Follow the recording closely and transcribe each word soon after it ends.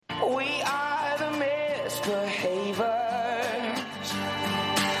misbehaviors.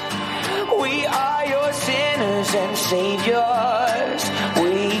 We are your sinners and saviors.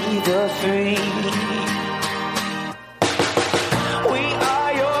 We the free. We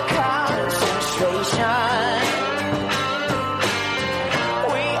are your concentration.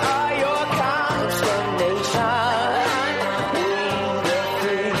 We are your constellation. We the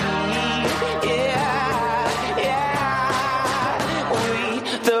free. Yeah, yeah. We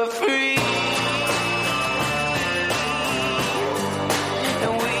the free.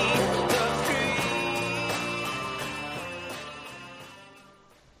 And we the free.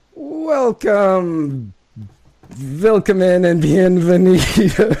 Welcome and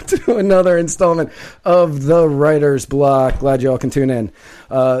bienvenido to another installment of The Writer's Block. Glad you all can tune in.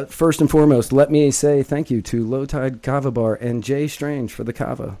 First and foremost, let me say thank you to Low Tide Kava Bar and Jay Strange for the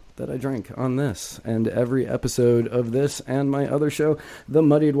kava that I drink on this and every episode of this and my other show, The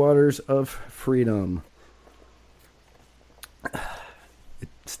Muddied Waters of Freedom. It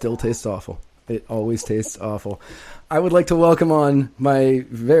still tastes awful. It always tastes awful. I would like to welcome on my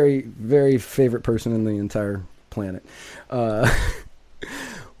very, very favorite person in the entire planet.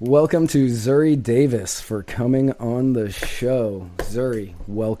 Welcome to Zuri Davis for coming on the show. Zuri,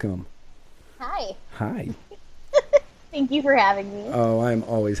 welcome. Hi. Hi. Thank you for having me. Oh, I'm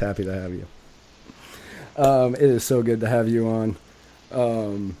always happy to have you. It is so good to have you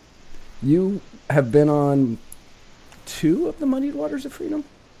on. You have been on 2 of the Muddied Waters of Freedom?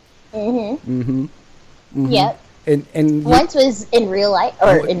 Yep. And Once was in real life,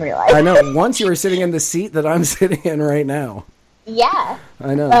 in real life. I know. Once you were sitting in the seat that I'm sitting in right now. Yeah.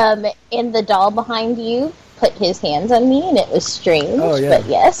 I know. And the doll behind you put his hands on me, and it was strange. Oh, yeah. But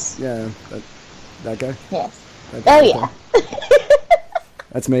yes. Yeah. That guy? Yes. That guy Oh, right yeah. there?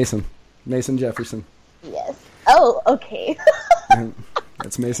 That's Mason. Mason Jefferson. Yes. Oh, okay.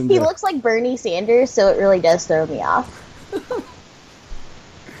 That's Mason He Jefferson. looks like Bernie Sanders, so it really does throw me off.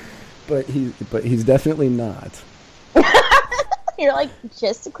 But he's definitely not. You're like,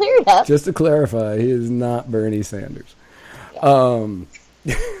 just to clear it up. Just to clarify, he is not Bernie Sanders.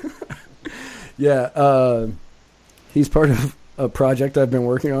 Yeah. He's part of a project I've been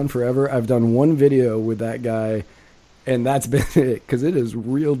working on forever. I've done one video with that guy, and that's been it, because it is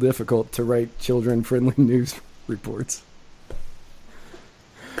real difficult to write children-friendly news reports.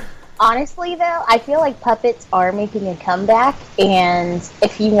 Honestly, though, I feel like puppets are making a comeback, and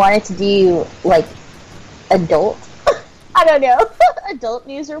if you wanted to do, like, adult, I don't know, adult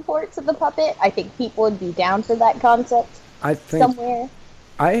news reports of the puppet, I think people would be down for that concept I think somewhere.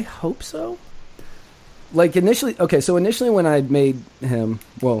 I hope so. Like, initially when I made him,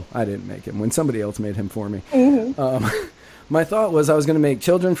 well, I didn't make him, when somebody else made him for me, my thought was I was going to make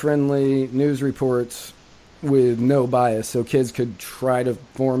children-friendly news reports with no bias, so kids could try to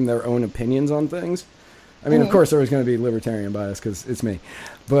form their own opinions on things. I mean, of course, there was going to be libertarian bias, because it's me.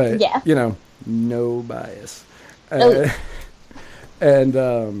 But, Yeah. No bias. Oh.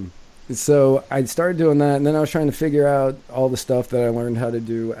 And so I started doing that, and then I was trying to figure out all the stuff that I learned how to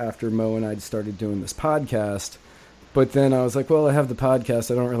do after Mo and I started doing this podcast. But then I was like, well, I have the podcast.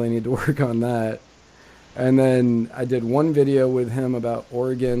 I don't really need to work on that. And then I did one video with him about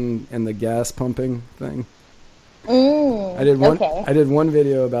Oregon and the gas pumping thing. I did one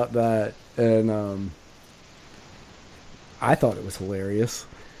video about that, and I thought it was hilarious.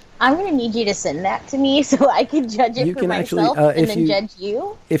 I'm going to need you to send that to me so I can judge it for myself and then judge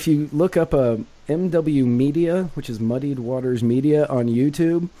you. If you look up MW Media, which is Muddied Waters Media on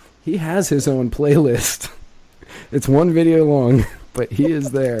YouTube, he has his own playlist. It's one video long, but he is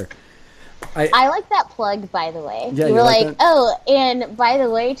there. I like that plug, by the way. Yeah, you were like like, that? oh, and by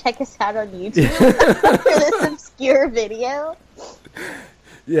the way, check us out on YouTube for this obscure video.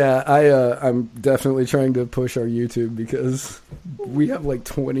 Yeah, I'm definitely trying to push our YouTube because we have like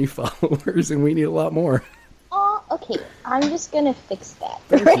 20 followers and we need a lot more. Oh, okay. I'm just going to fix that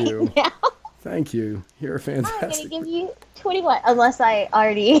Thank you. now. Thank you. You're fantastic. I'm going to give you 21, unless I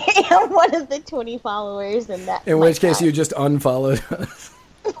already am one of the 20 followers. And that In which case you just unfollowed us.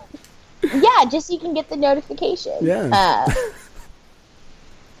 Yeah, just so you can get the notification. Yeah.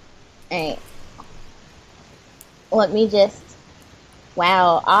 Alright. Let me just...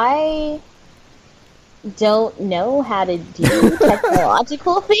 Wow, I don't know how to do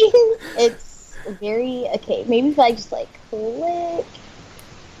technological things. It's very... Okay, maybe if I just, like, click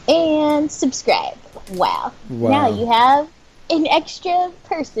and subscribe. Wow. Now you have an extra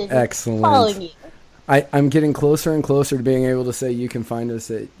person following you. I'm getting closer and closer to being able to say you can find us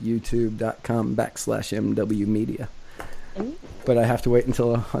at youtube.com/MW Media. But I have to wait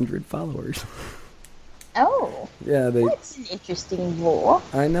until 100 followers. Oh, Yeah, that's an interesting rule.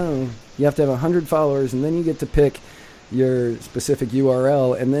 I know. You have to have 100 followers, and then you get to pick your specific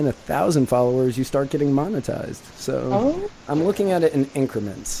URL, and then 1,000 followers, you start getting monetized. So Oh. I'm looking at it in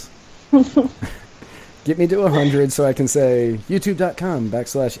increments. Get me to 100 so I can say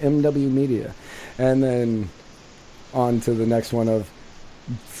youtube.com/MW Media. And then on to the next one of,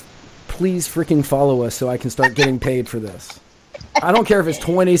 please freaking follow us so I can start getting paid for this. I don't care if it's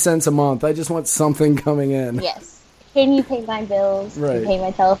 20 cents a month. I just want something coming in. Yes. Can you pay my bills? Can Right. you pay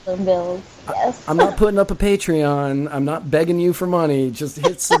my telephone bills? Yes. I'm not putting up a Patreon. I'm not begging you for money. Just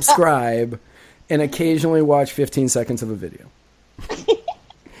hit subscribe and occasionally watch 15 seconds of a video.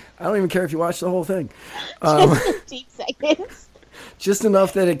 I don't even care if you watch the whole thing. 15 seconds. Just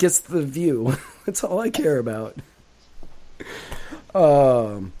enough that it gets the view. That's all I care about.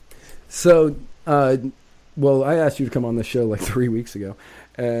 Well, I asked you to come on this show like 3 weeks ago.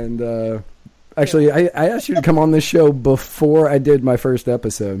 And actually, I asked you to come on this show before I did my first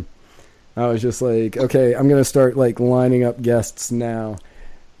episode. I was just like, okay, I'm going to start like lining up guests now.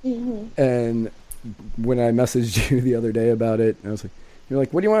 Mm-hmm. And when I messaged you the other day about it, I was like, you're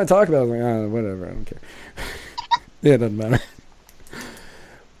like, what do you want to talk about? I was like, oh, whatever, I don't care. Yeah, it doesn't matter.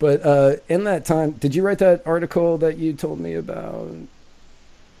 But in that time, did you write that article that you told me about?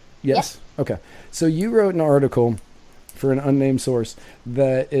 Yes? Okay. So you wrote an article for an unnamed source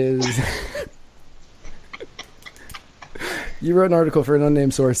that is... You wrote an article for an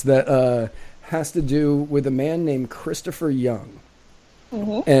unnamed source that has to do with a man named Christopher Young.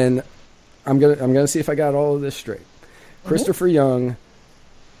 Mm-hmm. And I'm gonna see if I got all of this straight. Christopher Young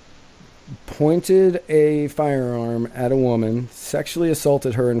pointed a firearm at a woman, sexually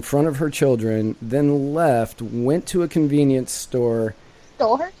assaulted her in front of her children, then left, went to a convenience store,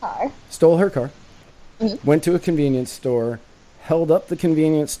 Stole her car. stole her car, Mhm. went to a convenience store, held up the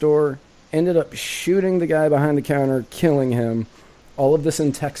convenience store, ended up shooting the guy behind the counter, killing him. All of this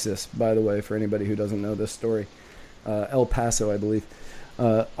in Texas, by the way, for anybody who doesn't know this story. El Paso, I believe.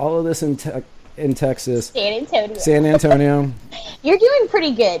 All of this in Texas. San Antonio. San Antonio. You're doing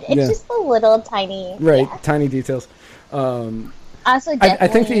pretty good. It's Yeah. just the little tiny. Right, Yeah. tiny details. Also, I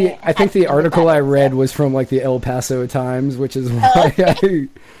think definitely the article I read was. was from like the El Paso Times, which is why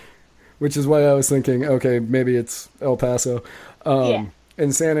I was thinking, okay, maybe it's El Paso, Yeah.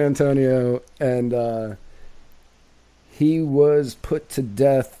 in San Antonio, and he was put to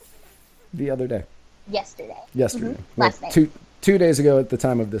death the other day, Yesterday. yesterday, Last night. 2 days ago at the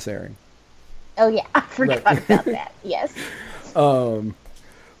time of this airing. Oh, yeah. I forgot Right. about that. Yes.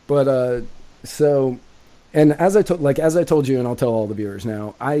 So, and as I told you, and I'll tell all the viewers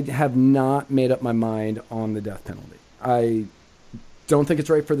now, I have not made up my mind on the death penalty. I don't think it's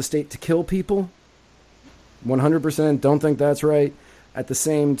right for the state to kill people. 100% don't think that's right. At the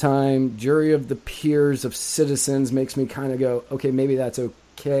same time, jury of the peers of citizens makes me kind of go, okay, maybe that's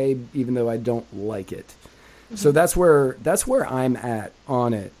okay, even though I don't like it. So that's where I'm at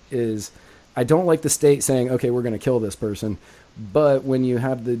on it, is I don't like the state saying, okay, we're going to kill this person. But when you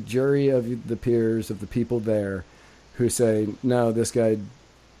have the jury of the peers of the people there who say, no, this guy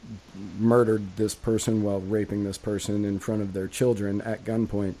murdered this person while raping this person in front of their children at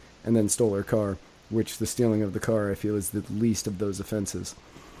gunpoint and then stole her car, which the stealing of the car, I feel, is the least of those offenses.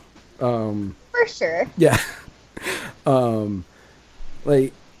 For sure. Yeah.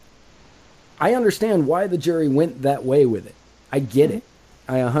 Like, I understand why the jury went that way with it. I get it.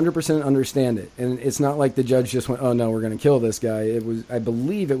 I 100% understand it. And it's not like the judge just went, oh, no, we're going to kill this guy. It was, I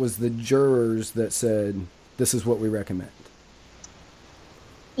believe it was the jurors that said, this is what we recommend.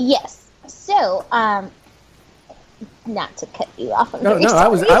 Yes. So, not to cut you off. I'm No, very no,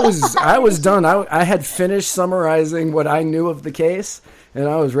 sorry. I was done. I had finished summarizing what I knew of the case, and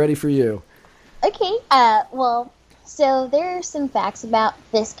I was ready for you. Okay. Well, so there are some facts about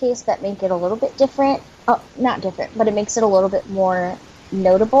this case that make it a little bit different. Oh, not different, but it makes it a little bit more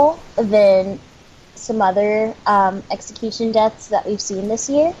notable than some other execution deaths that we've seen this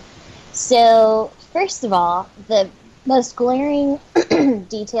year. So, first of all, the most glaring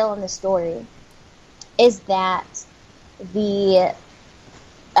detail in the story is that the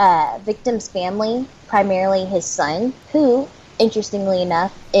victim's family, primarily his son, who, interestingly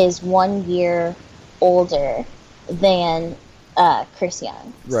enough, is 1 year older than Chris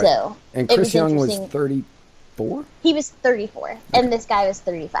Young. Right. So, And it Chris Young was interesting. 34? He was 34, and this guy was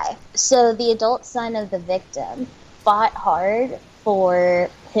 35. So the adult son of the victim fought hard for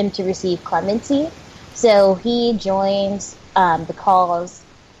him to receive clemency. So he joined the calls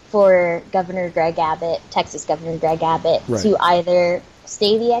for Governor Greg Abbott, Texas Governor Greg Abbott, Right. to either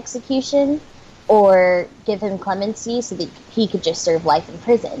stay the execution or give him clemency so that he could just serve life in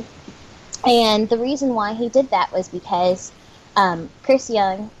prison. And the reason why he did that was because Chris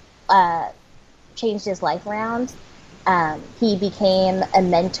Young changed his life around. He became a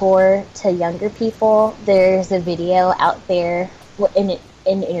mentor to younger people. There's a video out there in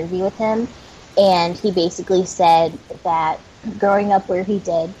an interview with him, and he basically said that growing up where he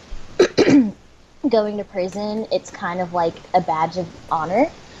did, going to prison, it's kind of like a badge of honor.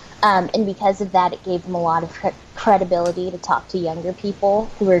 And because of that, it gave him a lot of credibility to talk to younger people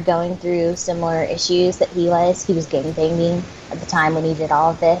who were going through similar issues that he was. He was gangbanging at the time when he did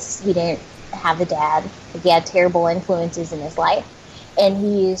all of this. He didn't have a dad. He had terrible influences in his life. And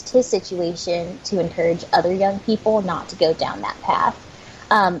he used his situation to encourage other young people not to go down that path.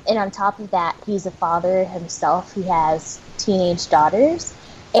 And on top of that, he's a father himself. He has teenage daughters.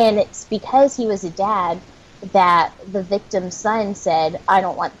 And it's because he was a dad that the victim's son said, I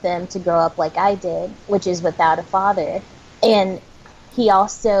don't want them to grow up like I did, which is without a father. And he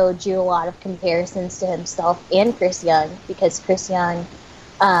also drew a lot of comparisons to himself and Chris Young, because Chris Young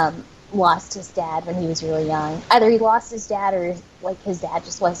lost his dad when he was really young. Either he lost his dad or like his dad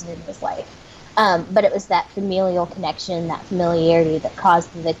just wasn't in his life. But it was that familial connection, that familiarity that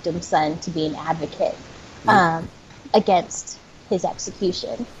caused the victim's son to be an advocate against his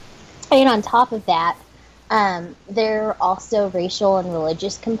execution. And on top of that, there are also racial and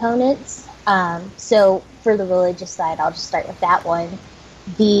religious components. So for the religious side, I'll just start with that one.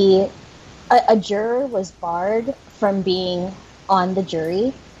 A juror was barred from being on the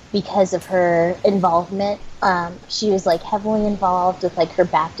jury because of her involvement. She was like heavily involved with like her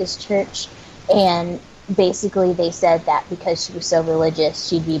Baptist church, and basically they said that because she was so religious,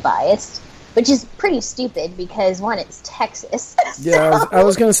 she'd be biased. Which is pretty stupid because, one, it's Texas. Yeah, I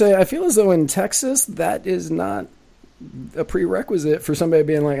was going to say, I feel as though in Texas, that is not a prerequisite for somebody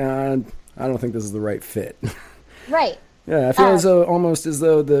being like, I don't think this is the right fit. Right. Yeah, I feel as though almost as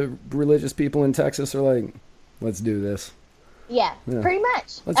though the religious people in Texas are like, let's do this. Yeah, pretty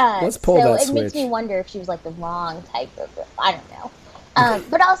much. Let's pull that switch. So it makes me wonder if she was like the wrong type of, I don't know.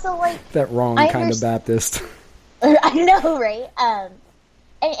 But also like... that wrong kind of Baptist. I know, right?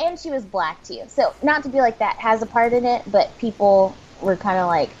 And she was black, too. So, not to be like that has a part in it, but people were kind of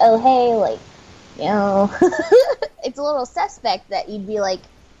like, oh, hey, like, you know, it's a little suspect that you'd be like,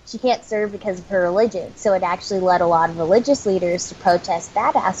 she can't serve because of her religion. So it actually led a lot of religious leaders to protest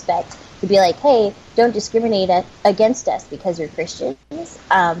that aspect, to be like, hey, don't discriminate against us because we're Christians.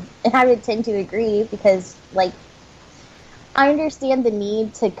 And I would tend to agree because, like, I understand the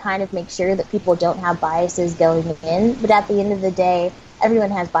need to kind of make sure that people don't have biases going in, but at the end of the day,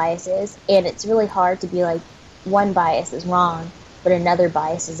 everyone has biases, and it's really hard to be like, one bias is wrong, but another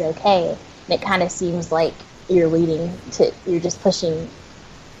bias is okay. And it kind of seems like you're just pushing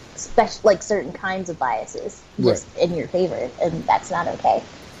like certain kinds of biases just in your favor, and that's not okay.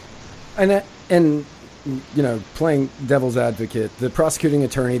 And you know, playing devil's advocate, the prosecuting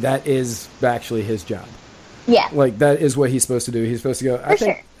attorney, that is actually his job. Yeah. Like, that is what he's supposed to do. He's supposed to go,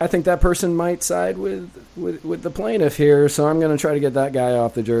 I think that person might side with the plaintiff here, so I'm going to try to get that guy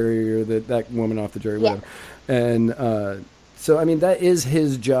off the jury or that woman off the jury. Yeah. Whatever. And so, I mean, that is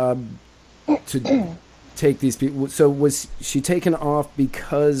his job to take these people. So was she taken off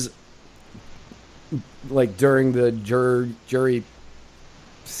because, like, during the jury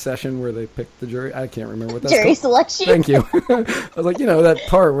session where they picked the jury? I can't remember what that's jury called. Selection. Thank you. I was like, you know, that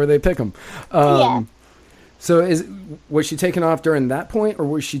part where they pick them. Yeah. So was she taken off during that point, or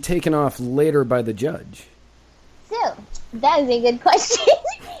was she taken off later by the judge? So, that is a good question.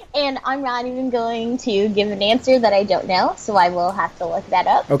 And I'm not even going to give an answer that I don't know, so I will have to look that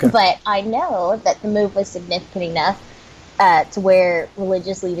up. Okay. But I know that the move was significant enough to where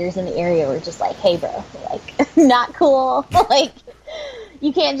religious leaders in the area were just like, hey, bro, like, not cool. Like,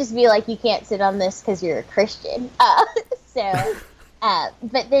 you can't just be like, you can't sit on this because you're a Christian.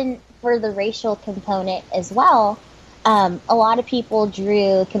 But then for the racial component as well, a lot of people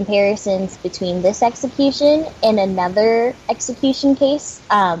drew comparisons between this execution and another execution case,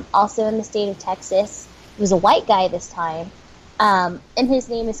 also in the state of Texas. It was a white guy this time, and his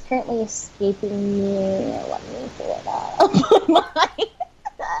name is currently escaping me. Let me pull it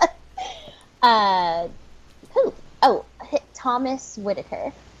up. Thomas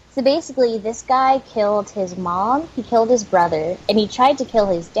Whitaker. So basically, this guy killed his mom, he killed his brother, and he tried to kill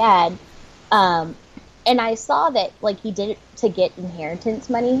his dad. And I saw that, like, he did it to get inheritance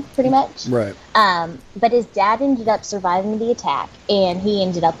money, pretty much. Right. But his dad ended up surviving the attack, and he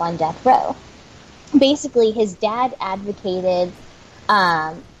ended up on death row. Basically, his dad advocated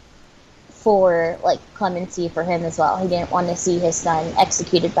for, like, clemency for him as well. He didn't want to see his son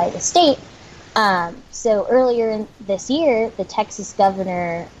executed by the state. So earlier in this year, the Texas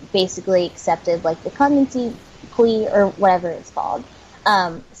governor basically accepted like the clemency plea or whatever it's called.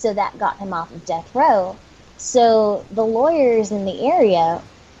 So that got him off of death row. So the lawyers in the area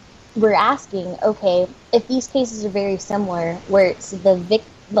were asking, okay, if these cases are very similar, where it's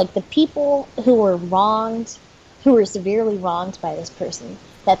the people who were wronged, who were severely wronged by this person,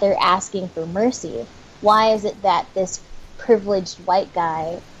 that they're asking for mercy, why is it that this privileged white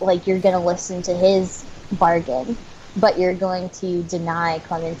guy, like, you're going to listen to his bargain, but you're going to deny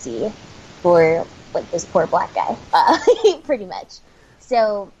clemency for, like, this poor black guy, pretty much.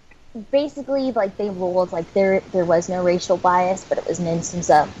 So basically, like, they ruled, like, there was no racial bias, but it was an instance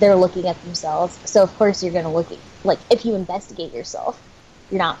of they're looking at themselves. So of course you're going to look at, like, if you investigate yourself,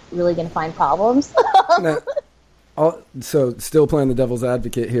 you're not really going to find problems. Now, so still playing the devil's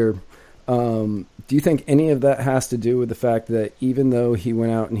advocate here. Do you think any of that has to do with the fact that even though he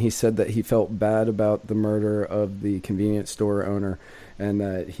went out and he said that he felt bad about the murder of the convenience store owner and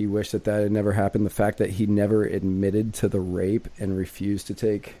that he wished that had never happened, the fact that he never admitted to the rape and refused to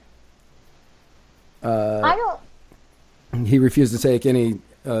take... He refused to take any...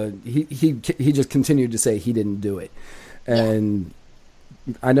 He just continued to say he didn't do it. And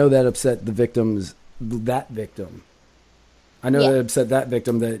I know that upset the victims... That victim. I know that upset that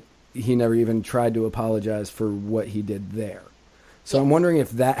victim that he never even tried to apologize for what he did there. So I'm wondering if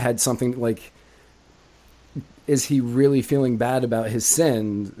that had something like, is he really feeling bad about his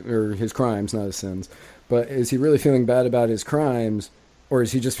sins or his crimes, not his sins, but is he really feeling bad about his crimes, or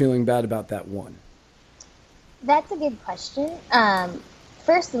is he just feeling bad about that one? That's a good question.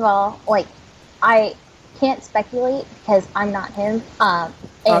 First of all, like, I can't speculate because I'm not him. And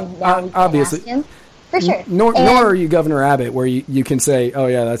now we can obviously ask him. For sure. Nor are you Governor Abbott, where you can say, oh,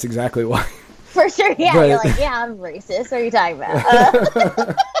 yeah, that's exactly why. For sure, yeah. But, you're like, yeah, I'm racist. What are you talking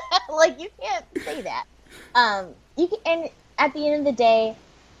about? Like, you can't say that. You can, and at the end of the day,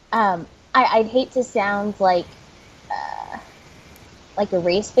 I'd hate to sound like a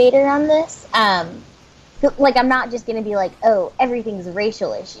race baiter on this. Like, I'm not just going to be like, oh, everything's a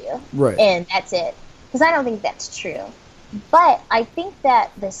racial issue. Right. And that's it. Because I don't think that's true. But I think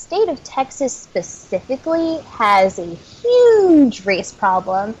that the state of Texas specifically has a huge race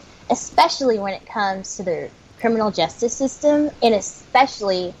problem, especially when it comes to their criminal justice system, and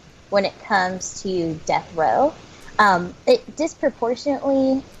especially when it comes to death row. It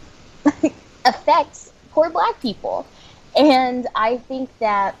disproportionately affects poor black people. And I think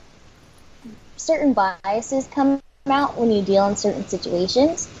that certain biases come out when you deal in certain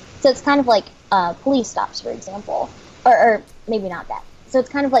situations. So it's kind of like police stops, for example. Or maybe not that. So it's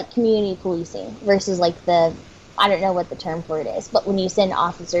kind of like community policing versus like I don't know what the term for it is, but when you send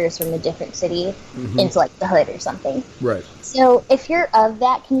officers from a different city into like the hood or something. Right. So if you're of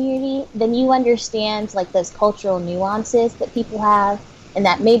that community, then you understand like those cultural nuances that people have, and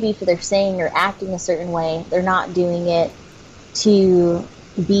that maybe if they're saying or acting a certain way, they're not doing it to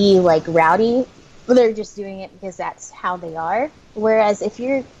be like rowdy, but they're just doing it because that's how they are. Whereas if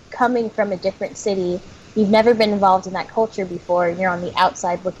you're coming from a different city, you've never been involved in that culture before, and you're on the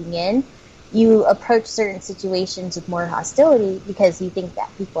outside looking in, you approach certain situations with more hostility because you think that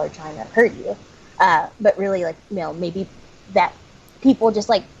people are trying to hurt you. But really, like, you know, maybe that people just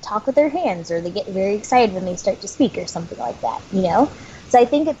like talk with their hands, or they get very excited when they start to speak or something like that, you know? So I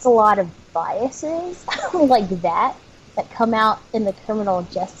think it's a lot of biases like that come out in the criminal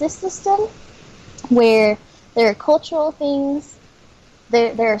justice system, where there are cultural things.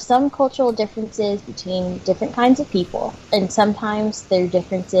 There are some cultural differences between different kinds of people, and sometimes there are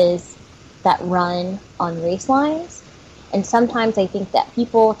differences that run on race lines. And sometimes I think that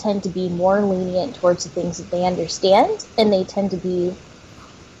people tend to be more lenient towards the things that they understand, and they tend to be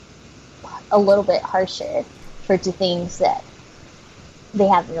a little bit harsher to things that they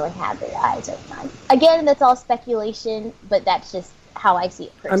haven't really had their eyes open on. Again, that's all speculation, but that's just how I see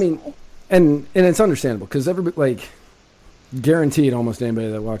it personally. I mean, and it's understandable, because everybody, like, guaranteed almost anybody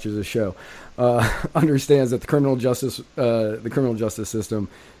that watches this show understands that the criminal justice system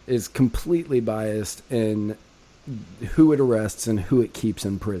is completely biased in who it arrests and who it keeps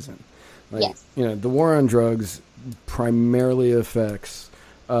in prison. Like, yes. You know, the war on drugs primarily affects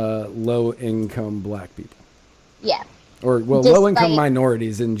low-income black people. Yeah. Or, well, low-income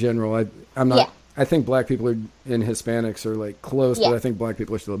minorities in general. I'm not. Yeah. I think black people and Hispanics are like close, but I think black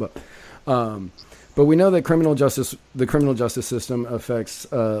people are still above. But we know that the criminal justice system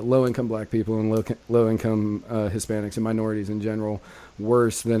affects low-income black people and low-income Hispanics and minorities in general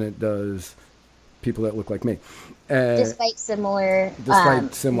worse than it does people that look like me. Despite similar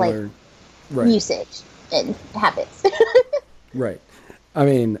right. usage and habits. Right. I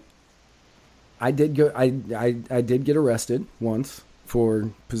mean, I did go. I did get arrested once for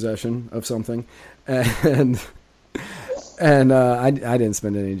possession of something, and I didn't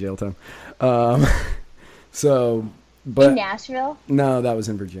spend any jail time. So, but In Nashville? no, that was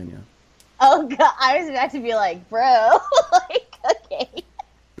in Virginia. Oh god, I was about to be like, bro, like, okay.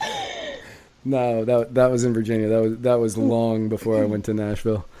 No, that was in Virginia. That was long before I went to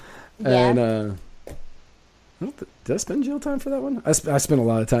Nashville. Yeah. And did I spend jail time for that one? I spent a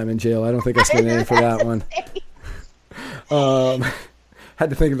lot of time in jail. I don't think I spent any for that one. Had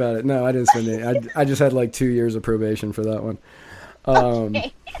to think about it. No, I didn't spend any. I just had like 2 years of probation for that one.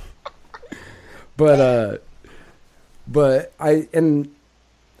 Okay. But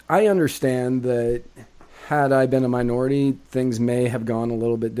I understand that had I been a minority, things may have gone a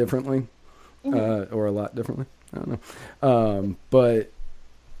little bit differently, or a lot differently. I don't know. But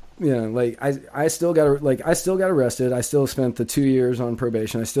you know, like I still got arrested. I still spent the 2 years on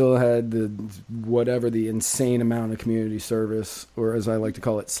probation. I still had the insane amount of community service, or as I like to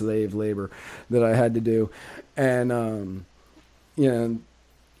call it, slave labor, that I had to do, and you know,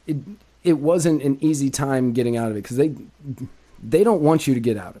 it wasn't an easy time getting out of it because they don't want you to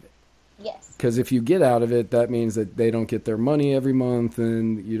get out of it. Yes. Because if you get out of it, that means that they don't get their money every month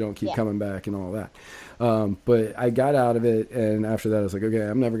and you don't keep Yeah. coming back and all that. But I got out of it, and after that, I was like, okay,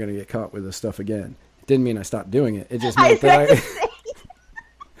 I'm never going to get caught with this stuff again. It didn't mean I stopped doing it. It just meant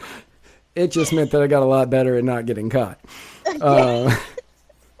it just meant that I got a lot better at not getting caught.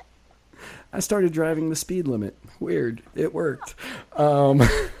 I started driving the speed limit. Weird. It worked.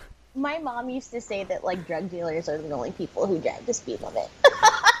 My mom used to say that like drug dealers are the only people who drive the speed limit.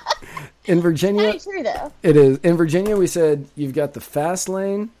 In Virginia, Not true though. it is. In Virginia, we said you've got the fast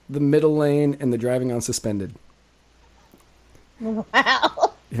lane, the middle lane, and the driving on suspended.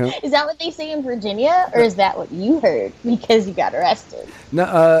 Wow. Yeah. Is that what they say in Virginia, or is that what you heard because you got arrested? No,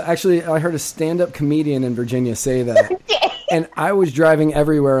 actually, I heard a stand-up comedian in Virginia say that. Okay. And I was driving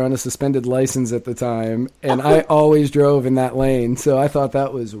everywhere on a suspended license at the time, and I always drove in that lane, so I thought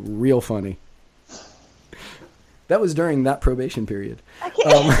that was real funny. That was during that probation period. Okay.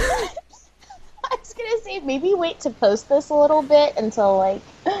 I was gonna say maybe wait to post this a little bit until like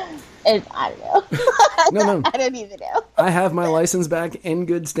I don't know. No. I don't even know. I have my license back in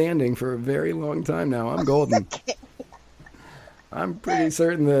good standing for a very long time now. I'm golden. I'm pretty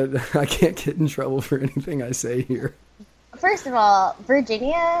certain that I can't get in trouble for anything I say here. First of all,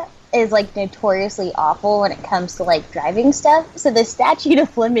 Virginia is like notoriously awful when it comes to like driving stuff. So the statute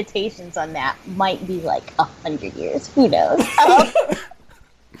of limitations on that might be like 100 years. Who knows?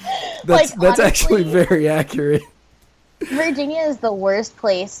 That's honestly, actually very accurate. Virginia is the worst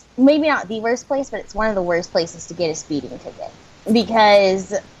place. Maybe not the worst place, but it's one of the worst places to get a speeding ticket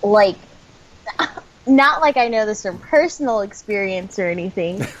because, like, not like I know this from personal experience or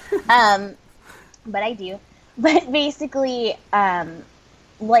anything, but I do. But basically,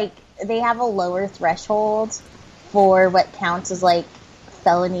 like, they have a lower threshold for what counts as, like,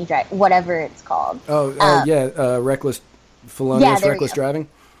 felony drive, whatever it's called. Reckless, felonious there we reckless go. driving.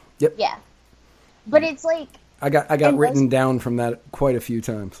 Yep. Yeah. But it's like, I got And written most- down from that quite a few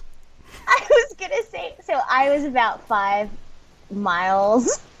times. I was gonna say, so I was about 5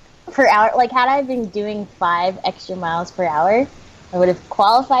 miles per hour. Like, had I been doing 5 extra miles per hour, I would have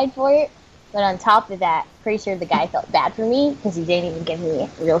qualified for it. But on top of that, pretty sure the guy felt bad for me because he didn't even give me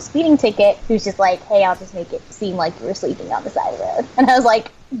a real speeding ticket. He was just like, hey, I'll just make it seem like you were sleeping on the side of the road. And I was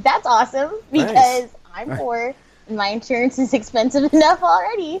like, that's awesome because Nice. I'm poor and my insurance is expensive enough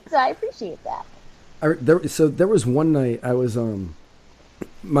already. So I appreciate that. There was one night I was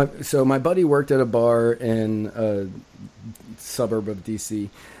my buddy worked at a bar in a suburb of DC,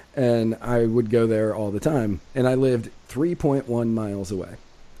 and I would go there all the time, and I lived 3.1 miles away.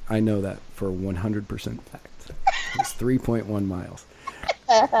 I know that for 100% fact. It's 3.1 miles.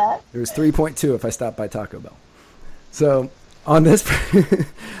 It was 3.2 if I stopped by Taco Bell. So on this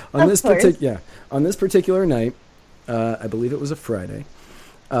on this particular night, I believe it was a Friday.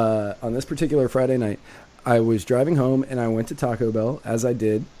 On this particular Friday night, I was driving home and I went to Taco Bell, as I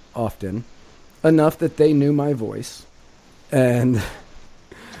did often, enough that they knew my voice. And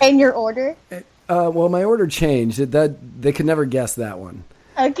And your order? well, my order changed. That they could never guess that one.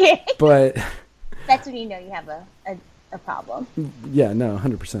 Okay. But That's when you know you have a problem. yeah, no,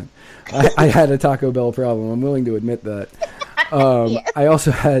 100%. I had a Taco Bell problem. I'm willing to admit that. Yes. I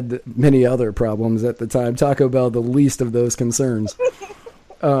also had many other problems at the time. Taco Bell, the least of those concerns.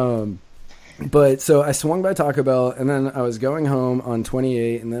 But so I swung by Taco Bell, and then I was going home on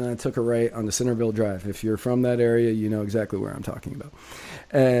 28, and then I took a right onto Centerville Drive. If you're from that area, you know exactly where I'm talking about.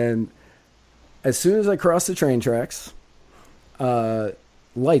 And as soon as I crossed the train tracks,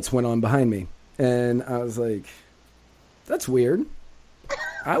 lights went on behind me. And I was like, that's weird.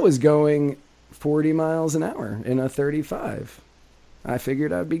 I was going 40 miles an hour in a 35. I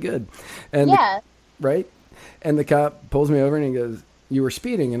figured I'd be good. And Yeah. right? And the cop pulls me over and he goes, you were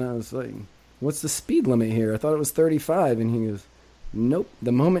speeding. And I was like, what's the speed limit here? I thought it was 35. And he goes, nope.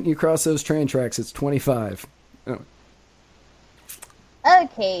 The moment you cross those train tracks, it's 25. Oh,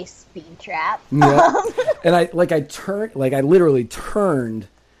 Okay, speed trap. yeah. And I literally turned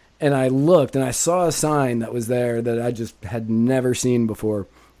and I looked and I saw a sign that was there that I just had never seen before.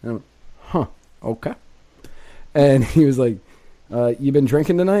 And I went, huh, okay. And he was like, you been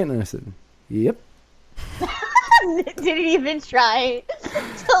drinking tonight? And I said, yep. Didn't even try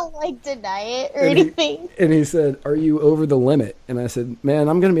to like deny it or And anything. And he said, are you over the limit? And I said, man,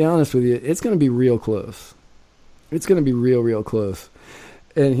 I'm going to be honest with you. It's going to be real close. It's going to be real close.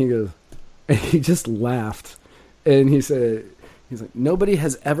 And he goes, and he just laughed. And he said, he's like, nobody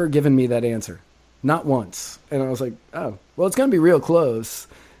has ever given me that answer. Not once. And I was like, oh, well, it's going to be real close.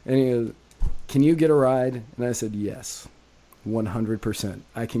 And he goes, can you get a ride? And I said, yes, 100%.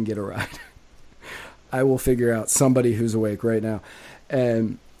 I can get a ride. I will figure out somebody who's awake right now.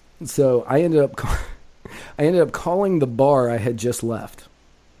 And so I ended up calling the bar I had just left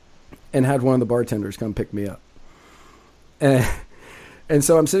and had one of the bartenders come pick me up. And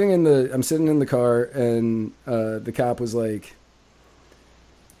so I'm sitting in the car, and the cop was like,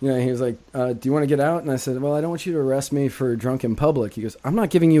 he was like, do you want to get out? And I said, well, I don't want you to arrest me for drunk in public. He goes, I'm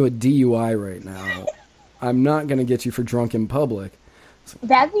not giving you a DUI right now. I'm not going to get you for drunk in public.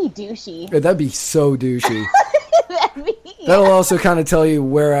 That'd be douchey. That'd be so douchey. That'd be, That'll also kind of tell you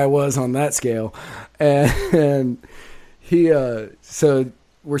where I was on that scale. And he, so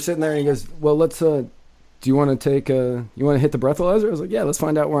we're sitting there and he goes, well, let's, do you want to you want to hit the breathalyzer? I was like, yeah, let's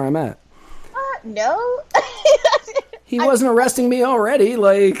find out where I'm at. no. He wasn't arresting me already.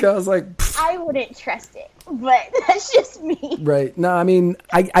 Like, I was like, pfft. I wouldn't trust it, but that's just me. Right. No, I mean,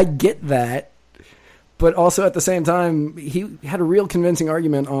 I get that. But also at the same time, he had a real convincing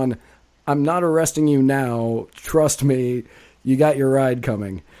argument on, I'm not arresting you now. Trust me, you got your ride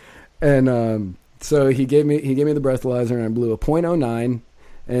coming. And so he gave me the breathalyzer, and I blew a .09.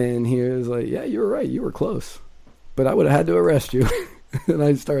 And he was like, yeah, you were right. You were close. But I would have had to arrest you. And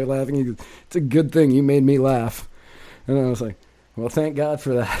I started laughing. He goes, it's a good thing you made me laugh. And I was like, well, thank God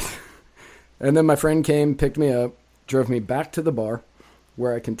for that. And then my friend came, picked me up, drove me back to the bar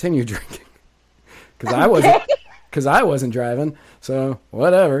where I continued drinking. Because I wasn't driving. So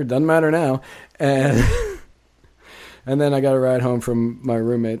whatever, doesn't matter now. And and then I got a ride home from my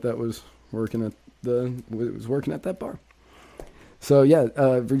roommate that was working at that bar. So yeah,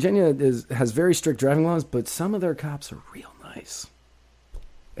 Virginia has very strict driving laws, but some of their cops are real nice.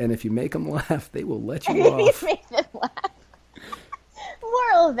 And if you make them laugh, they will let you off. You make them laugh.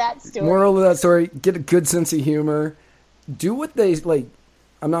 Moral of that story. Moral of that story: get a good sense of humor. Do what they like.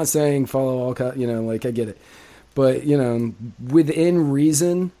 I'm not saying follow all, like I get it, but within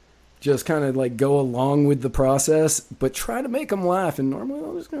reason, just kind of like go along with the process, but try to make them laugh. And normally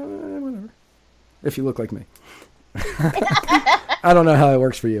they'll just go, whatever. If you look like me. I don't know how it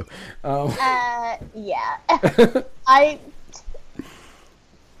works for you. Yeah. I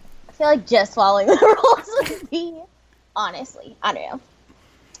feel like just following the rules would be, honestly, I don't know.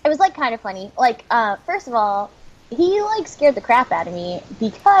 It was like kind of funny. Like, first of all, he like scared the crap out of me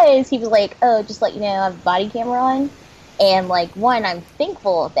because he was like, oh, just let you know, I have a body camera on. And like, one, I'm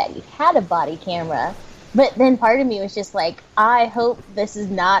thankful that he had a body camera. But then part of me was just like, I hope this is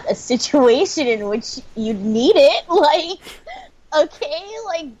not a situation in which you need it. Like, okay,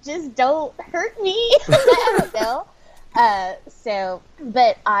 like, just don't hurt me. I don't know.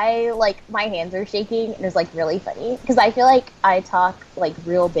 But I, like, my hands are shaking, and it was, like, really funny. Because I feel like I talk, like,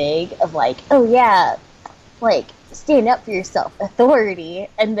 real big of, like, oh, yeah, like, stand up for yourself, authority.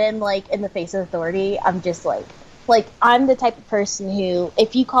 And then, like, in the face of authority, I'm just, like, I'm the type of person who,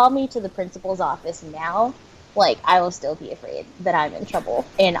 if you call me to the principal's office now, like, I will still be afraid that I'm in trouble.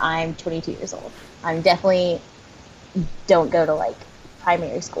 And I'm 22 years old. I'm definitely don't go to, like,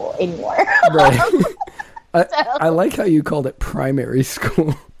 primary school anymore. Right. I like how you called it primary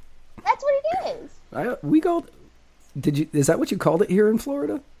school. That's what it is. Is that what you called it here in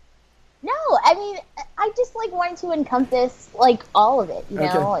Florida? No, I mean, I just, like, wanted to encompass, like, all of it, you know?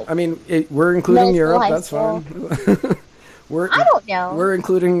 Okay. Like, I mean, we're including middle Europe, school, that's high fine. I don't know. We're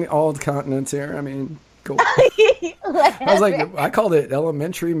including all the continents here. I mean, cool. I was like, I called it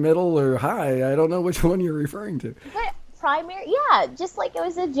elementary, middle, or high. I don't know which one you're referring to. But primary, yeah, just like it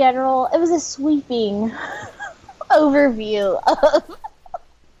was a sweeping overview of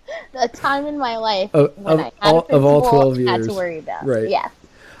the time in my life when I had a of all principal 12 I had years. to worry about. Right. Yeah.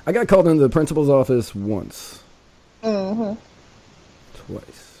 I got called into the principal's office once. Mm-hmm.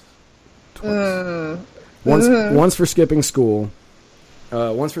 Twice. Once for skipping school.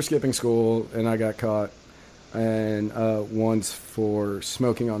 Once for skipping school, and I got caught. And once for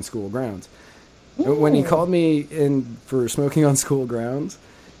smoking on school grounds. When he called me in for smoking on school grounds,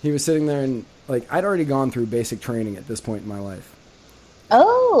 he was sitting there and, like, I'd already gone through basic training at this point in my life.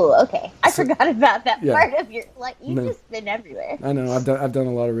 Oh, okay. I forgot about that yeah. part of your life. You've No. just been everywhere. I know, I've done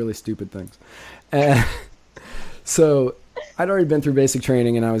a lot of really stupid things. And so I'd already been through basic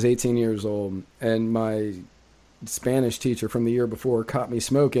training, and I was 18 years old, and my Spanish teacher from the year before caught me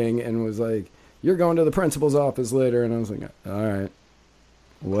smoking and was like, "You're going to the principal's office later." And I was like, all right,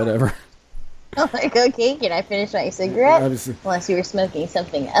 whatever. I'm like, okay, can I finish my cigarette? Obviously. Unless you were smoking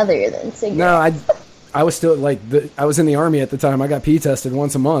something other than cigarettes. No, I was still like, I was in the Army at the time. I got pee tested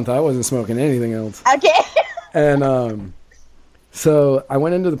once a month. I wasn't smoking anything else. Okay. And so I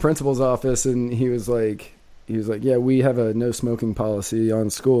went into the principal's office, and he was like, "Yeah, we have a no smoking policy on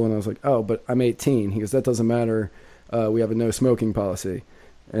school." And I was like, "Oh, but I'm 18. He goes, "That doesn't matter. We have a no smoking policy."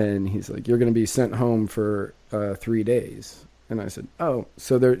 And he's like, "You're going to be sent home for 3 days." And I said, "Oh,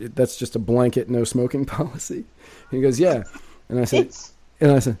 so that's just a blanket no smoking policy?" He goes, "Yeah." And I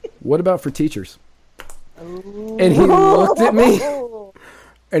said, "What about for teachers?" And he looked at me,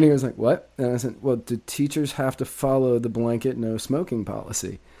 and he was like, "What?" And I said, "Well, do teachers have to follow the blanket no smoking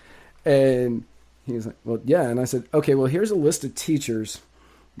policy?" And he was like, "Well, yeah." And I said, "Okay, well, here's a list of teachers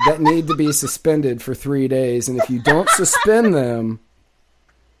that need to be suspended for 3 days, and if you don't suspend them,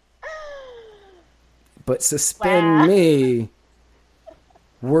 but suspend me,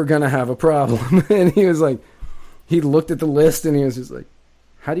 we're going to have a problem." And he was like, he looked at the list, and he was just like,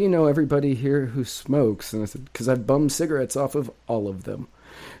 "How do you know everybody here who smokes?" And I said, "Because I've bummed cigarettes off of all of them."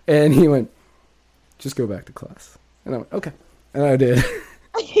 And he went, "Just go back to class." And I went, "Okay." And I did.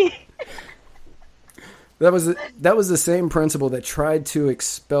 That was the same principal that tried to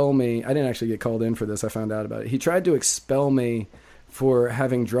expel me. I didn't actually get called in for this. I found out about it. He tried to expel me for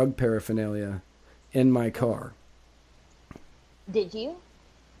having drug paraphernalia in my car. Did you?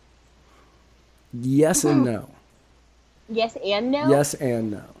 Yes and no. Yes and no? Yes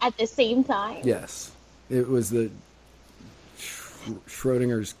and no. At the same time? Yes. It was the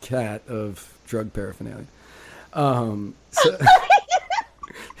Schrodinger's cat of drug paraphernalia. So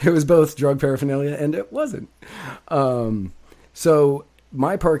it was both drug paraphernalia and it wasn't. So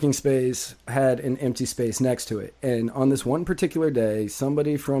my parking space had an empty space next to it. And on this one particular day,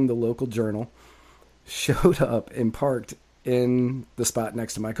 somebody from the local journal showed up and parked in the spot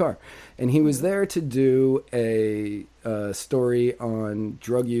next to my car. And he was there to do a story on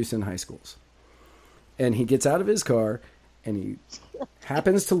drug use in high schools. And he gets out of his car and he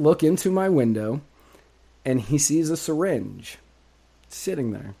happens to look into my window and he sees a syringe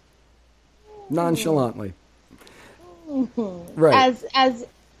sitting there nonchalantly. Right. As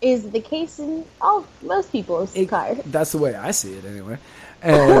is the case in most people's cars. That's the way I see it anyway.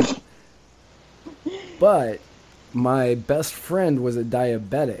 And but my best friend was a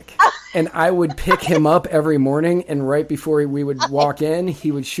diabetic, and I would pick him up every morning, and right before we would walk in,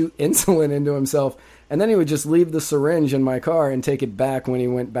 he would shoot insulin into himself, and then he would just leave the syringe in my car and take it back when he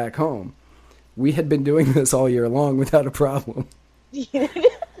went back home. We had been doing this all year long without a problem.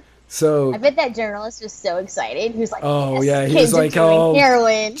 So I bet that journalist was so excited. He was like, "Oh yes, yeah," he kids was like, are doing "Oh,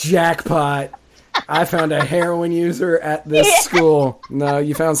 heroin." Jackpot. I found a heroin user at this school." No,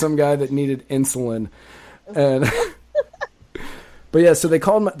 you found some guy that needed insulin. And but yeah, so they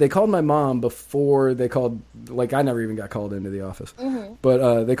called my mom before they called, like, I never even got called into the office. Mm-hmm.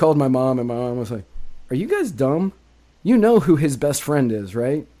 But they called my mom, and my mom was like, "Are you guys dumb? You know who his best friend is,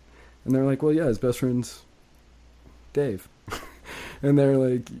 right?" And they're like, "Well, yeah, his best friend's Dave." And they're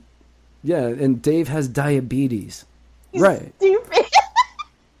like, "Yeah, and Dave has diabetes." Right. Stupid.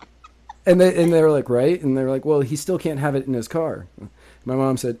 And they were like, "Right?" And they were like, "Well, he still can't have it in his car." My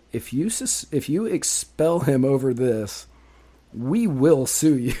mom said, if you expel him over this, we will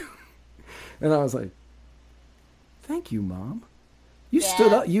sue you." And I was like, "Thank you, Mom. You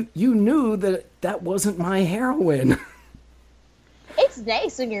stood up. You knew that wasn't my heroin." It's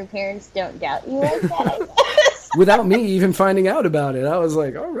nice when your parents don't doubt you like that, I guess. Without me even finding out about it. I was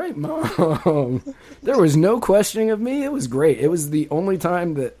like, "All right, Mom." There was no questioning of me. It was great. It was the only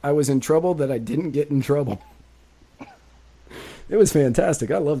time that I was in trouble that I didn't get in trouble. It was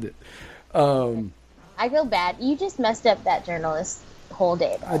fantastic. I loved it. I feel bad. You just messed up that journalist's whole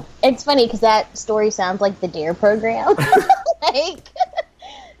day. It's funny because that story sounds like the DARE program. Like,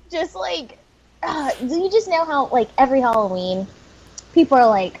 just like, do you just know how, like, every Halloween, people are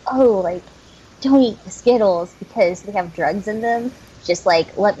like, "Oh, like, don't eat the Skittles because they have drugs in them." just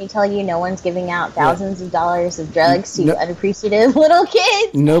like, let me tell you, no one's giving out thousands of dollars of drugs to No- unappreciative little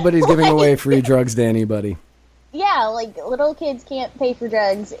kids. Nobody's giving away free drugs to anybody. Yeah, like, little kids can't pay for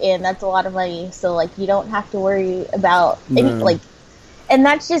drugs, and that's a lot of money, so, like, you don't have to worry about any, No. like, and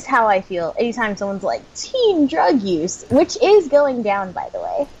that's just how I feel anytime someone's like, teen drug use, which is going down, by the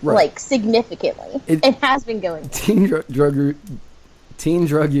way, Right. like, significantly. It has been going down. Teen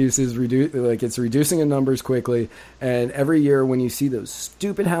drug use is it's reducing in numbers quickly, and every year when you see those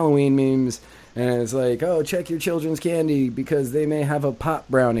stupid Halloween memes, and it's like, oh, check your children's candy because they may have a pot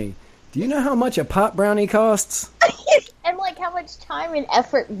brownie. Do you know how much a pot brownie costs? And, like, how much time and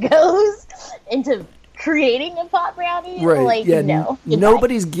effort goes into creating a pot brownie? Right? Like, yeah. no.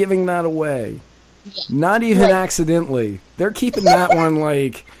 Nobody's giving that away. Yeah. Not even Like- accidentally. They're keeping that one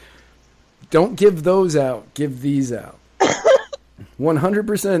like, don't give those out. Give these out.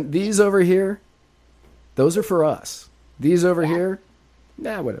 100%. These over here, those are for us. These over here,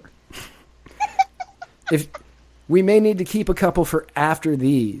 whatever. If we may need to keep a couple for after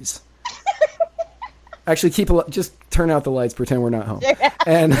these. Actually, just turn out the lights. Pretend we're not home.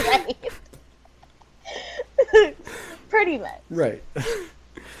 And Pretty much. right.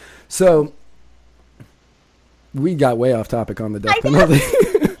 So we got way off topic on the death I know.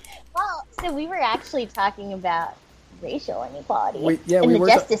 penalty. Well, so we were actually talking about racial inequality We in the were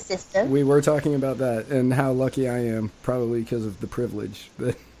justice system. We were talking about that and how lucky I am, probably because of the privilege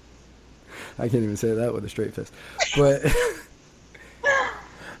that I can't even say that with a straight face.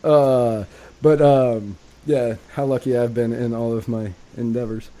 But yeah, how lucky I've been in all of my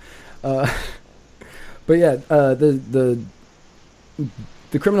endeavors. But yeah, the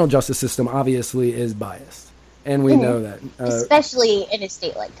criminal justice system obviously is biased, and we know that. Especially in a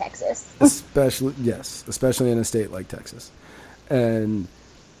state like Texas. Especially in a state like Texas.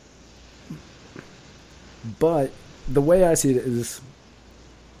 But the way I see it is,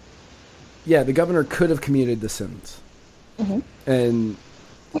 the governor could have commuted the sentence. And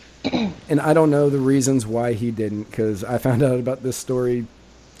I don't know the reasons why he didn't, because I found out about this story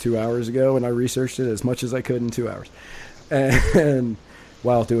 2 hours ago, and I researched it as much as I could in 2 hours, and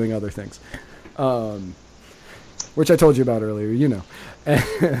while doing other things, which I told you about earlier,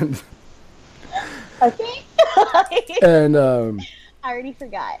 and Okay. and I already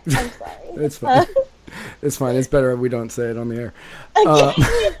forgot. I'm sorry. it's fine. It's fine. It's better if we don't say it on the air.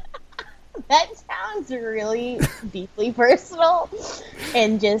 That sounds really deeply personal,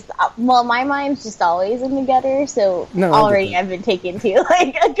 and just my mind's just always in the gutter. So No, I get already that. I've been taken to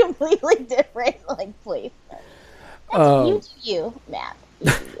like a completely different place. You do you, Matt.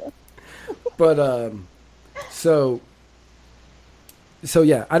 You do you. But so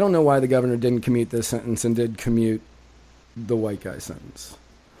yeah, I don't know why the governor didn't commute this sentence and did commute the white guy sentence.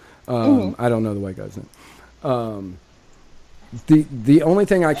 I don't know the white guy's name. The only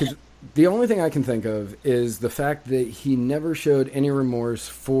thing I can think of is the fact that he never showed any remorse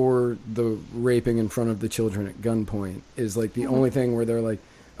for the raping in front of the children at gunpoint is like the only thing where they're like,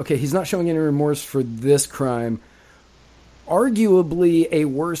 okay, he's not showing any remorse for this crime, arguably a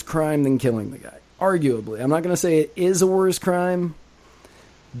worse crime than killing the guy. Arguably. I'm not going to say it is a worse crime,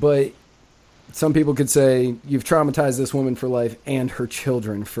 but some people could say you've traumatized this woman for life and her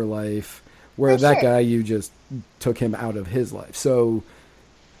children for life, where For that sure. guy, you just took him out of his life. So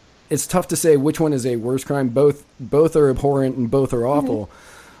it's tough to say which one is a worse crime. Both are abhorrent and both are awful.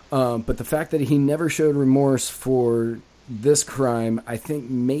 But the fact that he never showed remorse for this crime, I think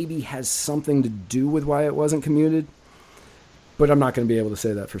maybe has something to do with why it wasn't commuted. But I'm not going to be able to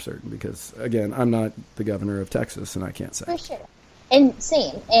say that for certain because, again, I'm not the governor of Texas and I can't say. For sure. And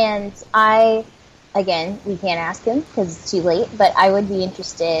same. And again, we can't ask him because it's too late, but I would be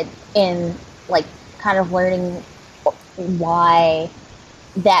interested in, like, kind of learning why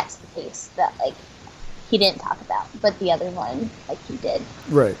that's the case that, like, he didn't talk about, but the other one, like, he did.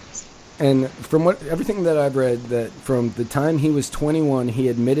 Right. And from everything that I've read, that from the time he was 21, he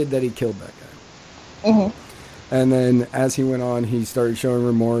admitted that he killed that guy. Mm-hmm. And then as he went on, he started showing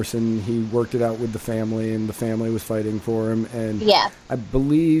remorse and he worked it out with the family and the family was fighting for him. And Yeah. I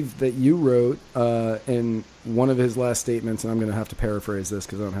believe that you wrote in one of his last statements, and I'm going to have to paraphrase this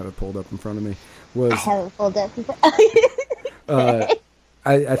because I don't have it pulled up in front of me, was I haven't pulled up.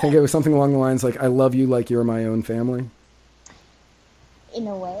 I think it was something along the lines like, I love you like you're my own family. In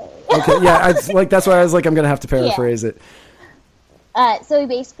a way. Okay, yeah, that's why I was like, I'm going to have to paraphrase it. So he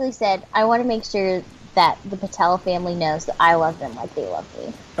basically said, I want to make sure that the Patel family knows that I love them like they love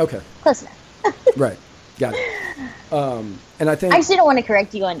me. Okay, Close enough. right. Got it. And I think... I just didn't want to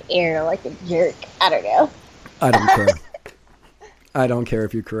correct you on air like a jerk. I don't know. I don't care. I don't care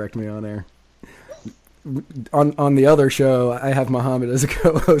if you correct me on air. on the other show, I have Muhammad as a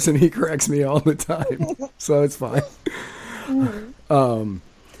co-host, and he corrects me all the time, so it's fine.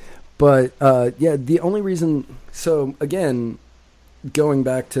 But yeah, the only reason. So again, going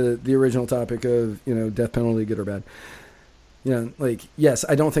back to the original topic of death penalty, good or bad. Like, yes,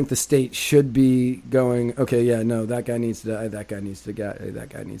 I don't think the state should be going, okay, yeah, no, that guy needs to die, that guy needs to die, that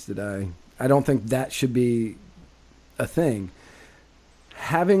guy needs to die. I don't think that should be a thing.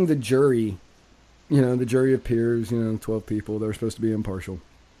 Having the jury, the jury of peers, 12 people, they're supposed to be impartial.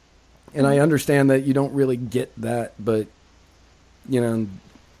 And I understand that you don't really get that, but,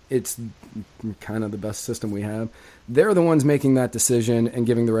 it's kind of the best system we have. They're the ones making that decision and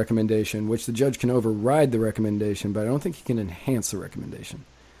giving the recommendation, which the judge can override the recommendation, but I don't think he can enhance the recommendation.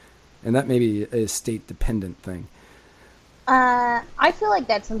 And that may be a state-dependent thing. I feel like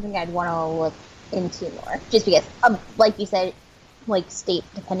that's something I'd want to look into more, just because, like you said, like state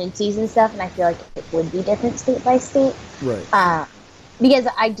dependencies and stuff, and I feel like it would be different state by state. Right. Because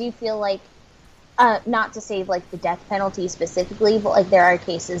I do feel like, not to say like the death penalty specifically, but like there are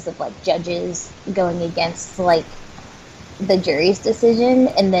cases of like judges going against like the jury's decision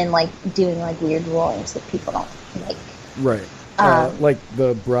and then like doing like weird rulings that people don't like. Right. Like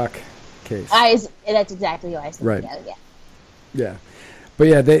the Brock case. That's exactly what I was thinking right. of, yeah. Yeah. But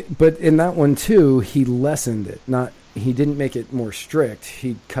yeah, but in that one too, he lessened it. He didn't make it more strict.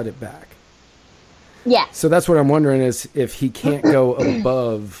 He cut it back. Yeah. So that's what I'm wondering is if he can't go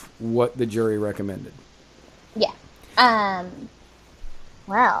above what the jury recommended. Yeah.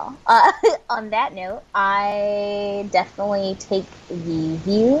 Well, on that note, I definitely take the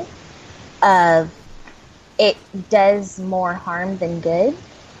view of it does more harm than good.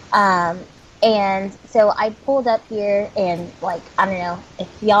 And so I pulled up here and, like, I don't know if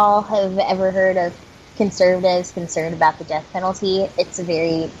y'all have ever heard of conservatives concerned about the death penalty. It's a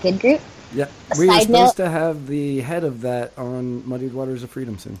very good group. Yeah, we were supposed to have the head of that on Muddied Waters of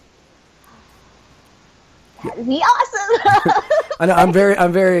Freedom soon. That'd be awesome. I know. I'm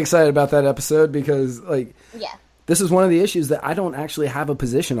very excited about that episode because, like, yeah, this is one of the issues that I don't actually have a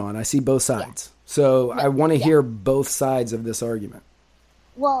position on. I see both sides, so I want to hear both sides of this argument.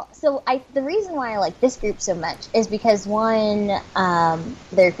 Well, so the reason why I like this group so much is because one,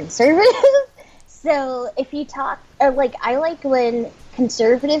 they're conservative. So if you talk, or like, I like when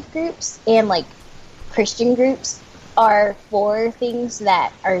conservative groups and like Christian groups are for things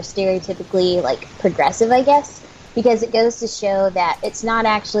that are stereotypically like progressive, I guess, because it goes to show that it's not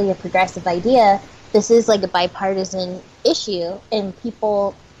actually a progressive idea. This is like a bipartisan issue, and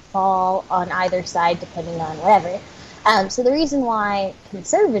people fall on either side depending on whatever. So the reason why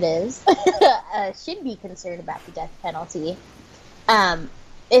conservatives should be concerned about the death penalty,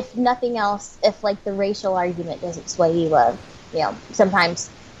 if nothing else, if like the racial argument doesn't sway you of, sometimes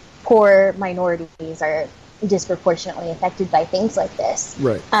poor minorities are disproportionately affected by things like this.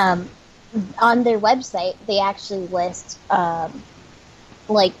 Right. On their website, they actually list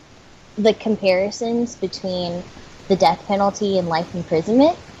like the comparisons between the death penalty and life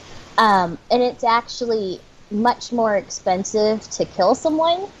imprisonment, and it's actually much more expensive to kill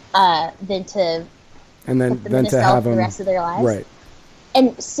someone than to and then put them in a cell have for the them rest of their lives. right.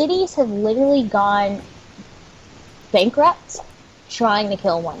 And cities have literally gone bankrupt trying to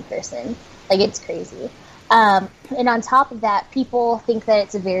kill one person. Like, it's crazy. And on top of that, people think that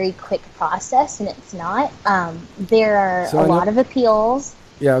it's a very quick process, and it's not. There are a lot of appeals.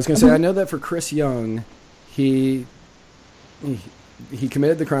 Yeah, I was going to say, I know that for Chris Young, he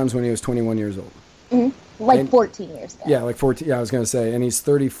committed the crimes when he was 21 years old. Mm-hmm. Like 14 years ago. Yeah, like 14. Yeah, I was going to say, and he's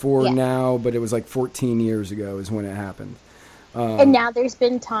 34 now, but it was like 14 years ago is when it happened. And now there's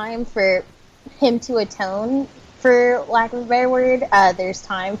been time for him to atone, for lack of a better word. There's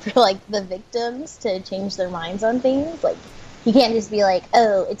time for, like, the victims to change their minds on things. Like, you can't just be like,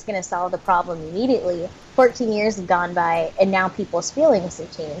 oh, it's going to solve the problem immediately. 14 years have gone by, and now people's feelings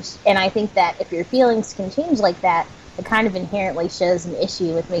have changed. And I think that if your feelings can change like that, it kind of inherently shows an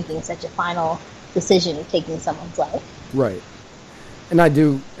issue with making such a final decision of taking someone's life. Right. And I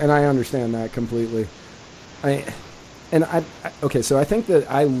understand that completely. Okay, so I think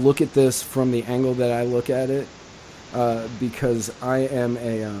that I look at this from the angle that I look at it, because I'm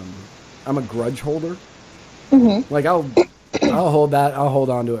a grudge holder. Mm-hmm. Like I'll hold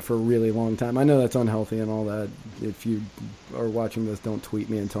on to it for a really long time. I know that's unhealthy and all that. If you are watching this, don't tweet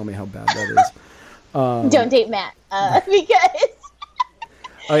me and tell me how bad that is. Don't date Matt, because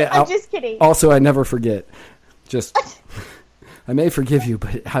oh yeah, I'm just kidding. Also, I never forget. Just I may forgive you,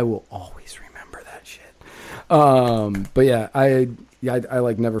 but I will always remember that shit. But yeah, I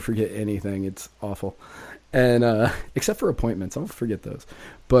like never forget anything. It's awful, and except for appointments, I'll forget those.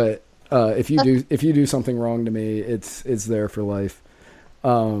 But If you do something wrong to me, it's there for life.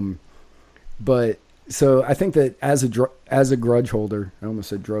 But so I think that as a grudge holder, I almost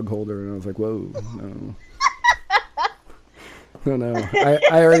said drug holder, and I was like, whoa, no. No.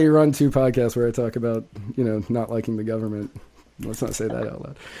 I already run 2 podcasts where I talk about, not liking the government. Let's not say that out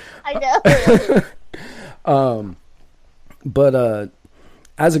loud. I know. But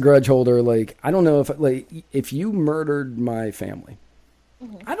as a grudge holder, like, I don't know if you murdered my family,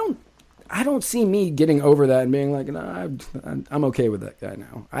 I don't see me getting over that and being like, no, I'm okay with that guy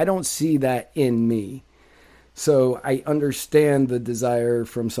now. I don't see that in me. So I understand the desire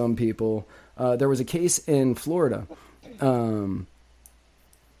from some people. There was a case in Florida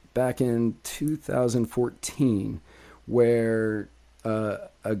back in 2014 where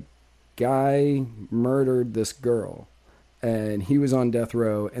a guy murdered this girl, and he was on death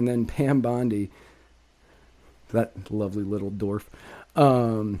row, and then Pam Bondi, that lovely little dwarf,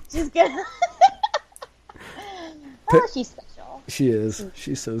 She's good. Oh, she's special. she is.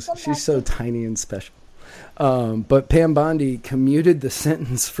 She's so tiny and special. But Pam Bondi commuted the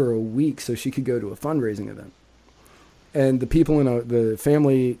sentence for a week so she could go to a fundraising event. And the people the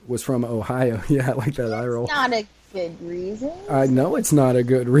family was from Ohio. Yeah, I like that eye roll. Not a good reason. I know it's not a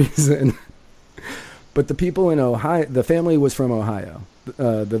good reason. But the people in Ohio, the family was from Ohio.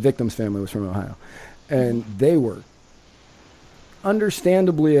 The victim's family was from Ohio. And they were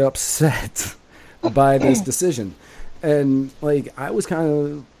understandably upset by this decision. And, like, I was kind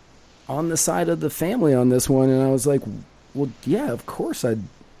of on the side of the family on this one. And I was like, well, yeah, of course I'd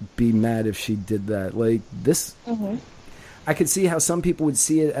be mad if she did that. Like, this... Mm-hmm. I could see how some people would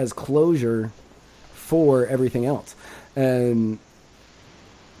see it as closure for everything else. And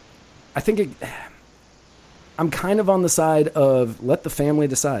I think I'm kind of on the side of let the family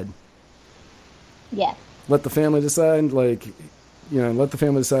decide. Yeah. Let the family decide, let the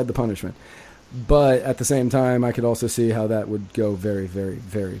family decide the punishment. But at the same time, I could also see how that would go very, very,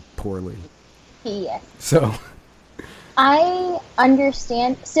 very poorly. Yes. So I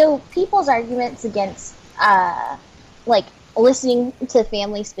understand. So people's arguments against, listening to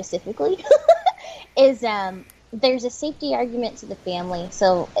family specifically is there's a safety argument to the family.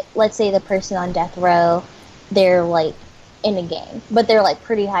 So let's say the person on death row, they're like in a gang, but they're like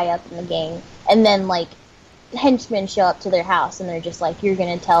pretty high up in the gang, and then like henchmen show up to their house and they're just like, you're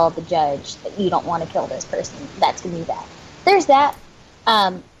going to tell the judge that you don't want to kill this person. That's going to be bad. There's that.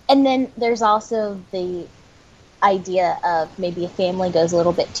 And then there's also the idea of maybe a family goes a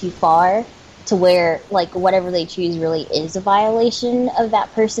little bit too far to where, like, whatever they choose really is a violation of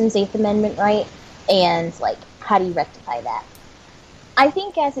that person's Eighth Amendment right, and, like, how do you rectify that? I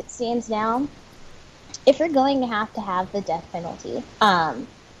think as it stands now, if you're going to have the death penalty,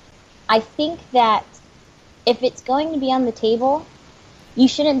 I think that if it's going to be on the table, you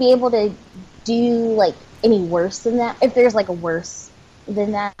shouldn't be able to do, like, any worse than that. If there's, like, a worse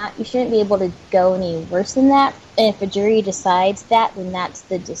than that, you shouldn't be able to go any worse than that. And if a jury decides that, then that's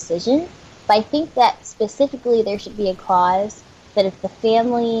the decision. But I think that specifically there should be a clause that if the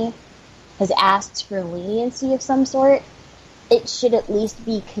family has asked for leniency of some sort, it should at least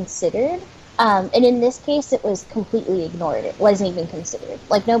be considered. And in this case, it was completely ignored. It wasn't even considered.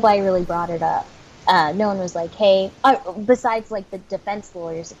 Like, nobody really brought it up. No one was like, hey, besides, like, the defense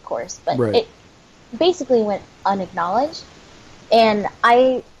lawyers, of course. But right. It basically went unacknowledged. And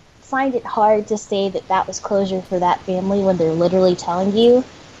I find it hard to say that that was closure for that family when they're literally telling you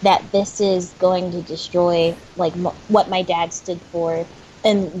that this is going to destroy, like, what my dad stood for,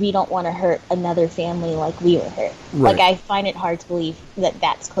 and we don't want to hurt another family like we were hurt. Right. Like, I find it hard to believe that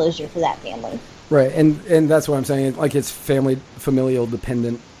that's closure for that family. Right, and that's what I'm saying. Like, it's familial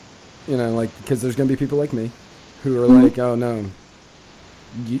dependent, like, because there's going to be people like me who are like, oh, no,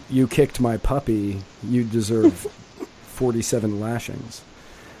 you kicked my puppy, you deserve 47 lashings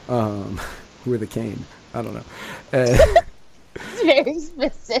with a cane. I don't know. It's very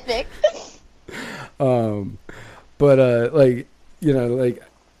specific. I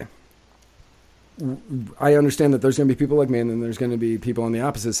understand that there's going to be people like me, and then there's going to be people on the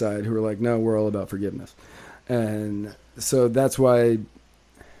opposite side who are like, no, we're all about forgiveness. And so that's why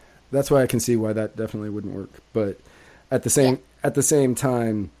I can see why that definitely wouldn't work. But at the same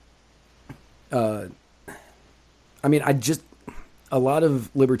time, a lot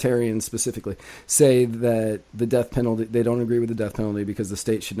of libertarians specifically say that the death penalty, they don't agree with the death penalty because the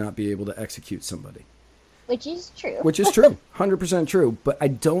state should not be able to execute somebody. Which is true. 100% true. But I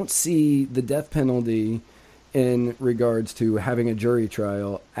don't see the death penalty in regards to having a jury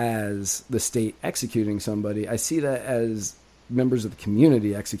trial as the state executing somebody. I see that as members of the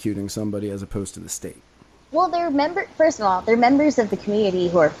community executing somebody as opposed to the state. Well, first of all, they're members of the community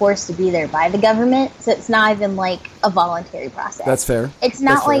who are forced to be there by the government, so it's not even like a voluntary process. That's fair. It's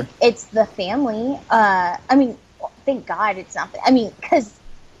not That's like fair. it's the family. I mean, thank God it's not. I mean, because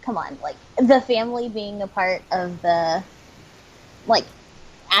come on, like the family being a part of the like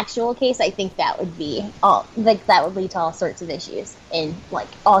actual case, I think that would be all like that would lead to all sorts of issues in like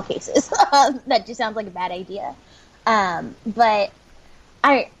all cases. That just sounds like a bad idea. But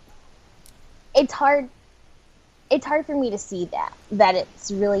it's hard. It's hard for me to see that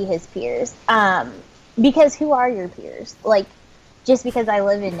it's really his peers. Because who are your peers? Like, just because I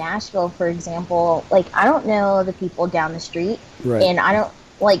live in Nashville, for example, like I don't know the people down the street, Right. and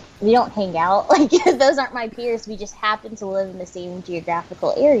we don't hang out. Like, those aren't my peers. We just happen to live in the same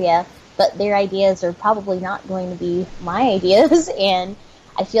geographical area, but their ideas are probably not going to be my ideas, and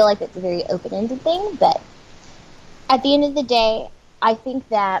I feel like it's a very open-ended thing. But at the end of the day, I think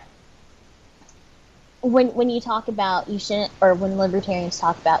that when you talk about you shouldn't, or when libertarians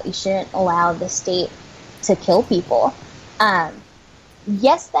talk about you shouldn't allow the state to kill people,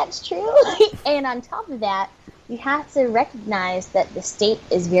 yes, that's true. And on top of that, you have to recognize that the state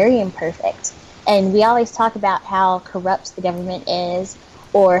is very imperfect. And we always talk about how corrupt the government is,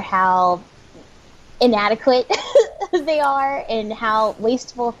 or how inadequate they are, and how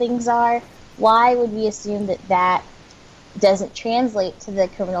wasteful things are. Why would we assume that doesn't translate to the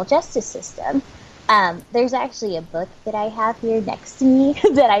criminal justice system? There's actually a book that I have here next to me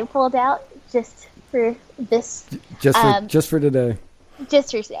that I pulled out just for this. Just for today.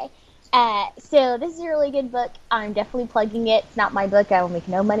 Just for today. So this is a really good book. I'm definitely plugging it. It's not my book. I will make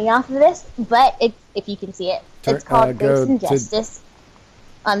no money off of this, but if you can see it, it's called Grace and Justice.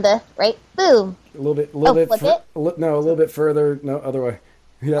 On the right, boom. A little bit. flip it? A little bit further. No, other way.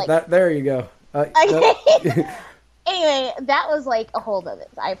 Yeah, Like- there you go. Okay. Anyway, that was like a whole other.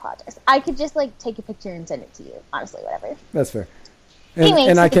 I apologize. I could just like take a picture and send it to you. Honestly, whatever. That's fair. And, Anyway,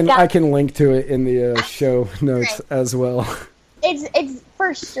 and so I can link to it in the show notes Right. as well. It's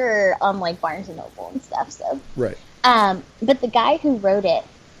for sure on like Barnes and Noble and stuff. So. Right. But the guy who wrote it,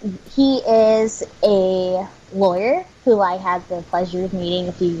 he is a lawyer who I had the pleasure of meeting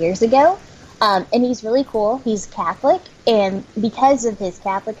a few years ago. And he's really cool. He's Catholic, and because of his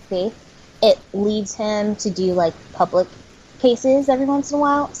Catholic faith, it leads him to do like public cases every once in a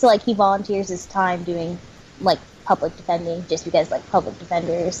while. So like he volunteers his time doing like public defending, just because like public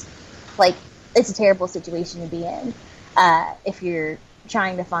defenders, like it's a terrible situation to be in. If you're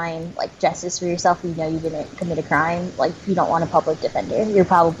trying to find like justice for yourself, you know you didn't commit a crime, like you don't want a public defender, you're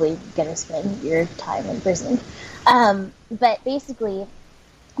probably gonna spend your time in prison. But basically,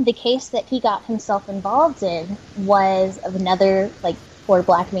 the case that he got himself involved in was of another like poor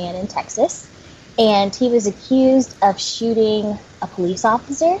black man in Texas, and he was accused of shooting a police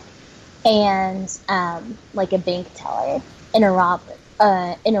officer and like a bank teller in a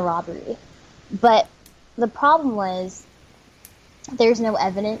robbery. But the problem was there's no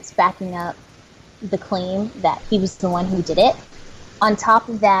evidence backing up the claim that he was the one who did it. On top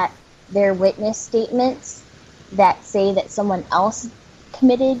of that, there are witness statements that say that someone else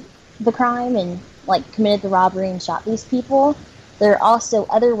committed the crime and like committed the robbery and shot these people. There are also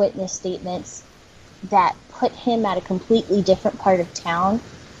other witness statements that put him at a completely different part of town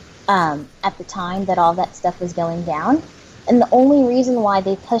at the time that all that stuff was going down. And the only reason why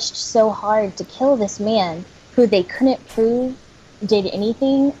they pushed so hard to kill this man, who they couldn't prove did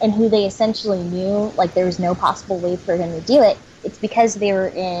anything, and who they essentially knew like there was no possible way for him to do it, it's because they were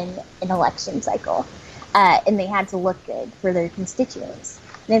in an election cycle, and they had to look good for their constituents.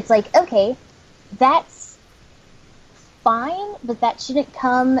 And it's like, okay, that's fine, but that shouldn't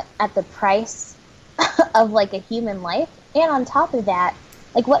come at the price of like a human life. And on top of that,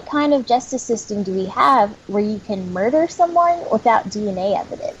 like what kind of justice system do we have where you can murder someone without DNA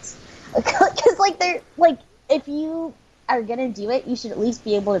evidence? Because like they're like, if you are gonna do it, you should at least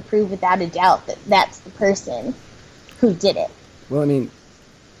be able to prove without a doubt that that's the person who did it. Well, I mean,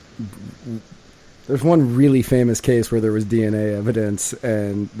 there's one really famous case where there was DNA evidence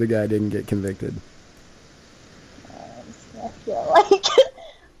and the guy didn't get convicted.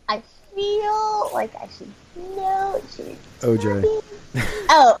 I feel like I should know. It should OJ.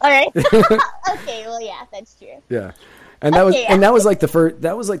 Oh, all right. Okay, well, yeah, that's true. Yeah, and that was Okay, and that was like the first.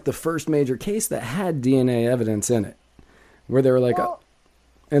 That was like the first major case that had DNA evidence in it, where they were like, Well-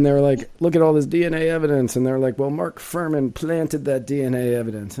 and they were like, look at all this DNA evidence, and they were like, well, Mark Furman planted that DNA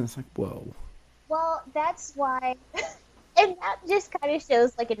evidence, and it's like, whoa. Well, that's why, and that just kind of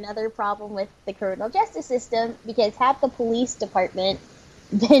shows like another problem with the criminal justice system, because had the police department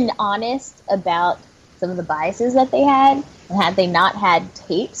been honest about some of the biases that they had, and had they not had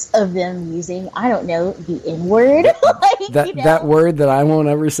tapes of them using, I don't know, the N word, that word that I won't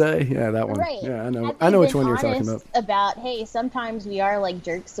ever say. Yeah, that one. Right. Yeah, Had I they know which been one you're talking honest about. hey, sometimes we are like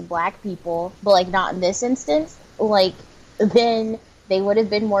jerks to black people, but like not in this instance. Like, then they would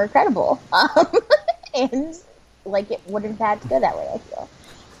have been more credible, and like it wouldn't have had to go that way. I feel.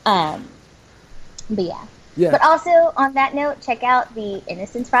 But yeah. Yeah. But also, on that note, check out the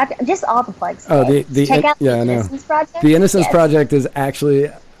Innocence Project. Just all the plugs. Oh, Today. Check out the Innocence Project. The Innocence Yes. Project is actually,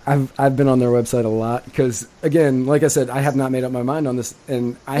 I've been on their website a lot because, again, like I said, I have not made up my mind on this,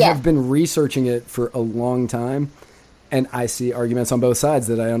 and I have been researching it for a long time, and I see arguments on both sides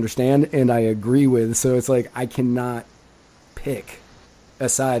that I understand and I agree with. So it's like I cannot pick a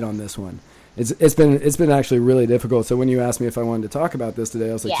side on this one. It's been actually really difficult. So when you asked me if I wanted to talk about this today,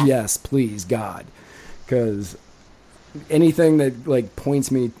 I was like, yes, please, God. Because anything that like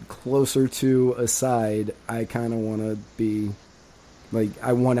points me closer to a side, I kind of want to be like,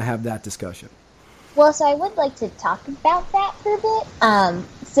 I want to have that discussion. Well, so I would like to talk about that for a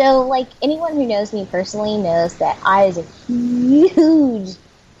bit. So like anyone who knows me personally knows that I was a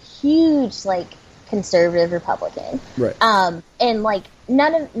huge like conservative Republican. Right. And like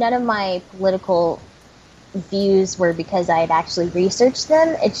none of my political views were because I had actually researched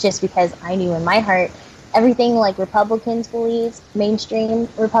them. It's just because I knew in my heart everything like Republicans believed, mainstream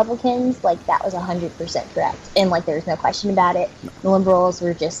Republicans, like that was 100% correct. And like there was no question about it. The liberals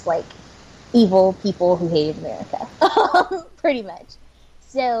were just like evil people who hated America. Pretty much.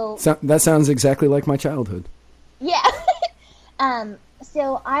 So that sounds exactly like my childhood. Yeah.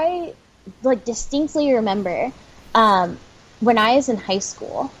 So I like distinctly remember when I was in high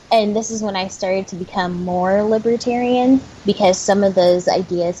school, and this is when I started to become more libertarian because some of those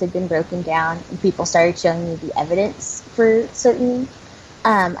ideas had been broken down and people started showing me the evidence for certain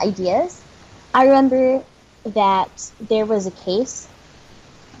ideas. I remember that there was a case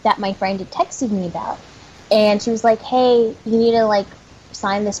that my friend had texted me about, and she was like, hey, you need to like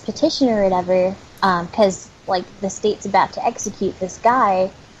sign this petition or whatever because like the state's about to execute this guy,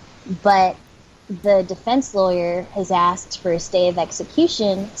 but the defense lawyer has asked for a stay of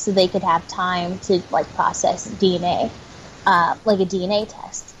execution so they could have time to like process DNA, like a DNA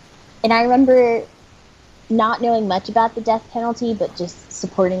test. And I remember not knowing much about the death penalty, but just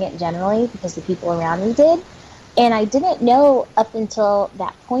supporting it generally because the people around me did. And I didn't know up until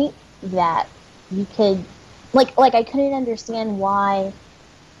that point that you could, like I couldn't understand why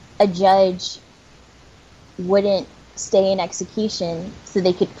a judge wouldn't stay in execution so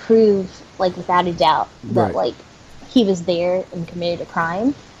they could prove, like, without a doubt that, like, he was there and committed a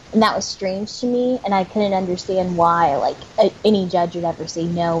crime. And that was strange to me, and I couldn't understand why, like, any judge would ever say,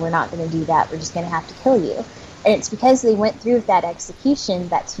 no, we're not going to do that, we're just going to have to kill you. And it's because they went through with that execution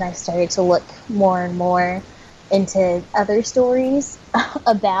that's when I started to look more and more into other stories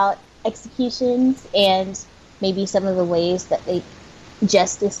about executions and maybe some of the ways that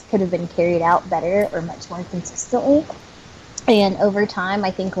justice could have been carried out better or much more consistently. And over time, I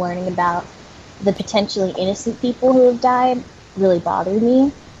think learning about the potentially innocent people who have died really bothered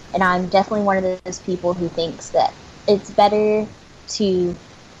me. And I'm definitely one of those people who thinks that it's better to...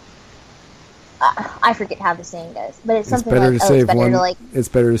 I forget how the saying goes, but it's something like, it's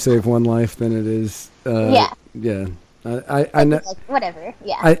better to save one life than it is... Yeah. I know... Like, whatever,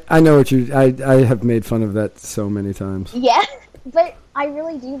 yeah. I know what I have made fun of that so many times. Yeah, but I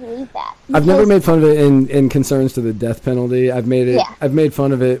really do believe that. I've never made fun of it in concerns to the death penalty. I've made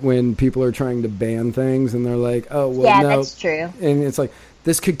fun of it when people are trying to ban things and they're like, oh, well, no. Yeah, that's true. And it's like,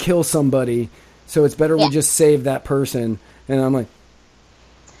 this could kill somebody, so it's better we just save that person. And I'm like,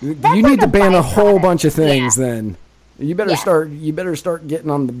 you need to ban a whole bunch of things then. You better start getting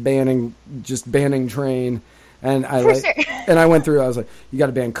on the banning train. And I went through. I was like, you got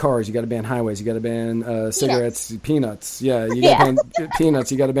to ban cars, you got to ban highways, you got to ban cigarettes, peanuts. Yeah, you got to ban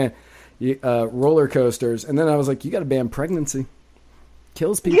peanuts. You got to ban roller coasters. And then I was like, you got to ban pregnancy.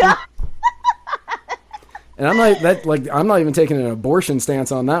 Kills people. Yeah. And I'm like that. Like I'm not even taking an abortion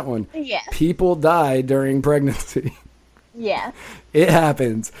stance on that one. Yeah. People die during pregnancy. Yeah. It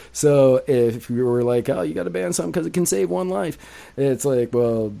happens. So if you were like, oh, you got to ban something because it can save one life, it's like,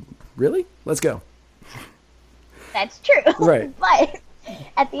 well, really? Let's go. That's true. Right. But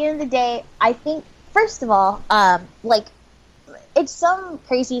at the end of the day, I think, first of all, like, it's some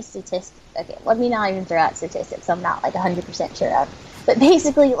crazy statistic. Okay, let me not even throw out statistics I'm not, like, 100% sure of. But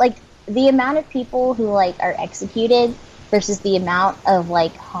basically, like, the amount of people who, like, are executed versus the amount of,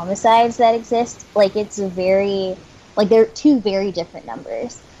 like, homicides that exist, like, it's a very Like they're two very different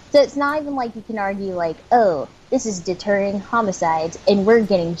numbers. So it's not even like you can argue like, oh, this is deterring homicides and we're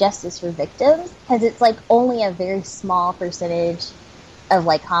getting justice for victims, because it's like only a very small percentage of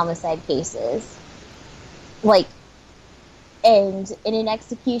like homicide cases. Like, and in an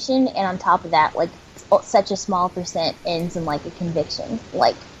execution, and on top of that, like such a small percent ends in like a conviction.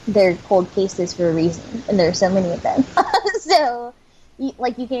 Like they're cold cases for a reason, and there are so many of them. So you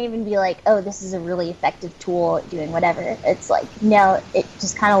can't even be like, oh, this is a really effective tool at doing whatever. It's like, no, it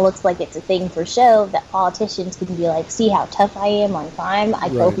just kind of looks like it's a thing for show that politicians can be like, see how tough I am on crime, I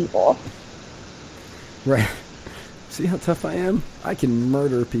kill Right. people. Right. See how tough I am? I can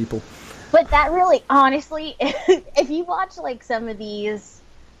murder people. But that really, honestly, if you watch like some of these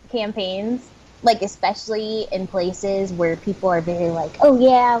campaigns, like especially in places where people are very like, oh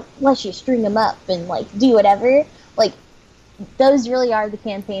yeah, let's just string them up and like do whatever, like those really are the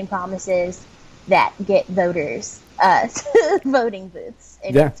campaign promises that get voters voting booths,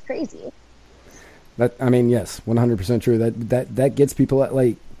 and Yeah. it's crazy. That, I mean, yes, 100% true. That gets people at,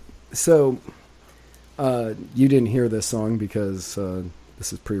 like, so you didn't hear this song because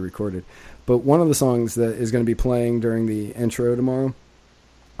this is pre-recorded, but one of the songs that is going to be playing during the intro tomorrow,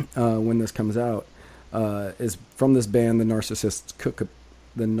 when this comes out, is from this band, the Narcissists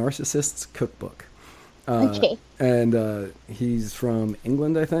Cookbook. Okay. And he's from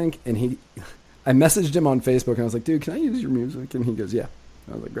England, I think. And I messaged him on Facebook, and I was like, dude, can I use your music? And he goes, yeah.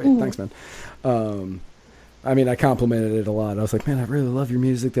 I was like, great, thanks, man. I mean, I complimented it a lot. I was like, man, I really love your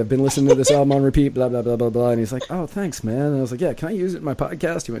music. I've been listening to this album on repeat, blah, blah, blah, blah, blah. And he's like, oh, thanks, man. And I was like, yeah, can I use it in my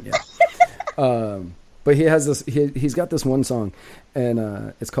podcast? He went, yeah. But he has this, he's got this one song,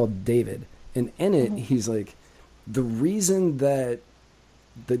 and it's called David. And in it, he's like, the reason that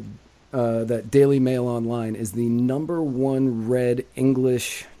that Daily Mail Online is the #1 read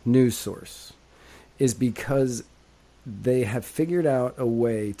English news source is because they have figured out a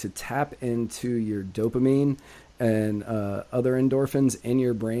way to tap into your dopamine and other endorphins in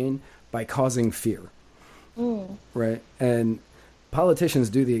your brain by causing fear. Right? And politicians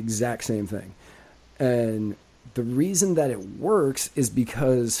do the exact same thing. And the reason that it works is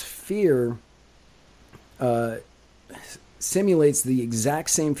because fear simulates the exact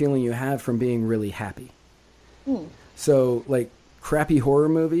same feeling you have from being really happy. So, like, crappy horror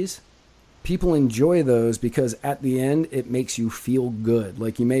movies, people enjoy those because at the end it makes you feel good.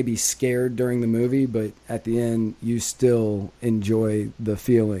 Like, you may be scared during the movie, but at the end you still enjoy the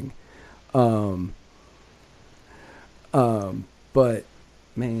feeling. But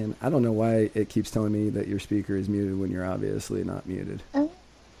man, I don't know why it keeps telling me that your speaker is muted when you're obviously not muted.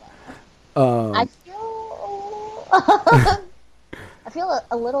 I feel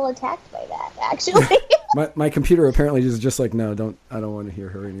a little attacked by that, actually. My computer apparently is just like, no, I don't want to hear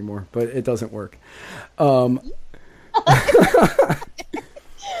her anymore, but it doesn't work. But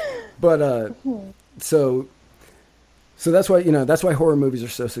so that's why, that's why horror movies are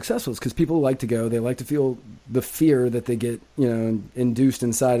so successful, is because people like to go, they like to feel the fear that they get, induced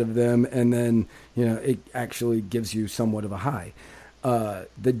inside of them. And then, it actually gives you somewhat of a high.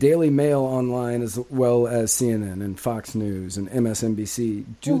 The Daily Mail Online, as well as CNN and Fox News and MSNBC,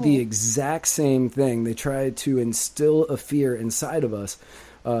 do the exact same thing. They try to instill a fear inside of us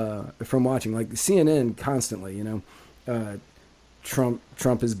from watching. Like CNN constantly,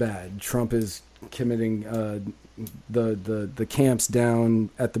 Trump is bad. Trump is committing the camps down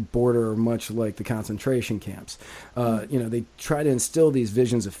at the border are much like the concentration camps. They try to instill these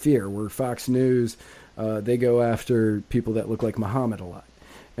visions of fear, where Fox News, they go after people that look like Muhammad a lot.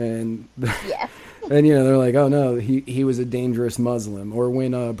 And Yeah. and they're like, oh no, he was a dangerous Muslim. Or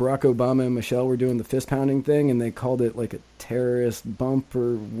when Barack Obama and Michelle were doing the fist pounding thing, and they called it like a terrorist bump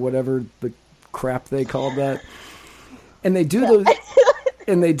or whatever the crap they called that. And they do those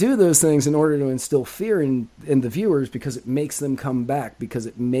and they do those things in order to instill fear in the viewers, because it makes them come back, because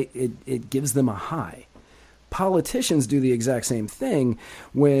it gives them a high. Politicians do the exact same thing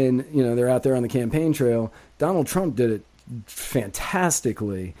when, they're out there on the campaign trail. Donald Trump did it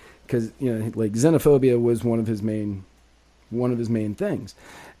fantastically, because, like, xenophobia was one of his main things.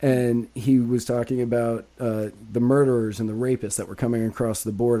 And he was talking about the murderers and the rapists that were coming across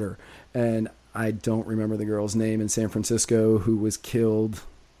the border. And I don't remember the girl's name in San Francisco who was killed.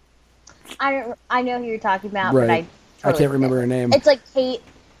 I know who you're talking about, Right. but I I totally can't remember her name. It's like Kate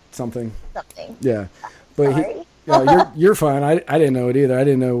Something. something. Yeah. But Sorry. yeah, you're fine. I didn't know it either. I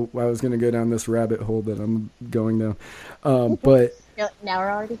didn't know I was going to go down this rabbit hole that I'm going down. But No, now we're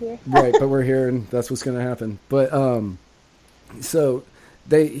already here. right, but we're here, and that's what's going to happen. But so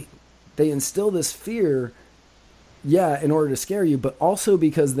they instill this fear yeah, in order to scare you, but also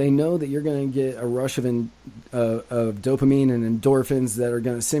because they know that you're going to get a rush of dopamine and endorphins that are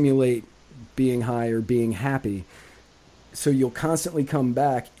going to simulate being high or being happy. So you'll constantly come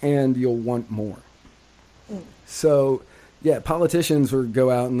back and you'll want more. So, yeah, politicians will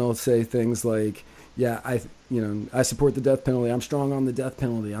go out and they'll say things like, yeah, I support the death penalty. I'm strong on the death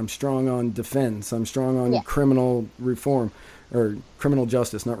penalty. I'm strong on defense. I'm strong on criminal reform or criminal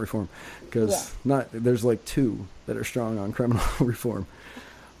justice, not reform, because there's like two that are strong on criminal reform.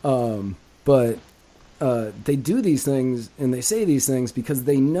 But they do these things and they say these things because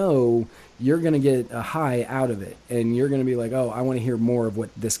they know you're going to get a high out of it, and you're going to be like, oh, I want to hear more of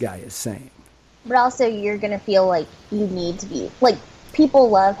what this guy is saying. But also, you're going to feel like you need to be, like, people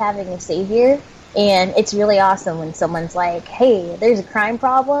love having a savior, and it's really awesome when someone's like, hey, there's a crime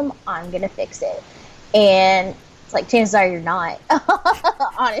problem, I'm going to fix it. And it's like, chances are you're not.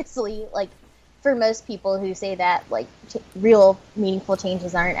 Honestly, like, for most people who say that, like, real meaningful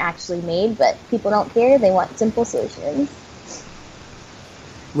changes aren't actually made, but people don't care. They want simple solutions.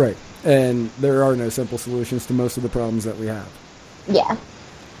 Right. And there are no simple solutions to most of the problems that we have. Yeah.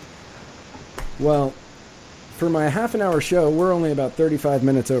 Well, for my half an hour show, we're only about 35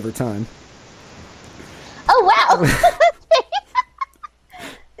 minutes over time. Oh, wow.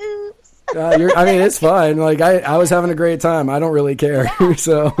 Oops. I mean, it's fine. Like, I was having a great time. I don't really care. Yeah,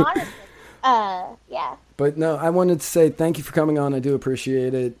 so, honestly. Yeah. But no, I wanted to say thank you for coming on. I do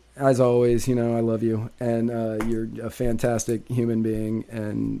appreciate it. As always, I love you, and you're a fantastic human being.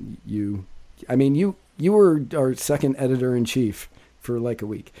 And you were our second editor-in-chief for like a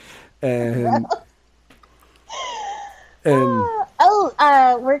week, and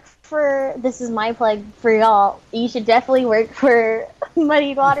work for, this is my plug for y'all. You should definitely work for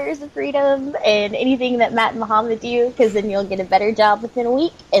Muddy Waters of Freedom and anything that Matt and Muhammad do, because then you'll get a better job within a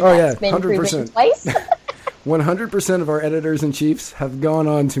week, and that's been 100%. proven twice. 100% of our editors-in-chiefs have gone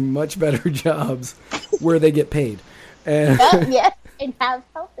on to much better jobs where they get paid. And Yes, and have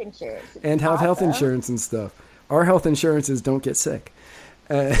health insurance. And have health insurance and stuff. Our health insurances don't get sick.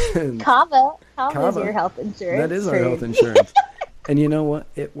 And Kava is your health insurance. That is our health insurance. And you know what?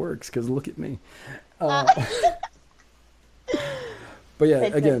 It works, because look at me. But yeah,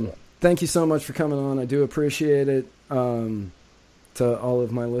 again, thank you so much for coming on. I do appreciate it. To all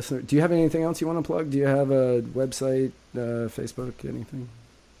of my listeners, do you have anything else you want to plug? Do you have a website, Facebook, anything?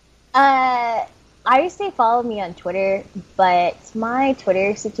 I would say follow me on Twitter, but my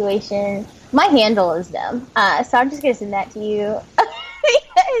Twitter situation, my handle is dumb. So I'm just going to send that to you.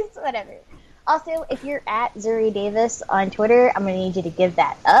 Because whatever. Also, if you're at Zuri Davis on Twitter, I'm going to need you to give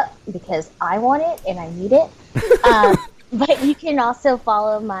that up because I want it and I need it. But you can also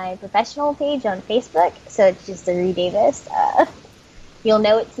follow my professional page on Facebook. So it's just Zuri Davis. You'll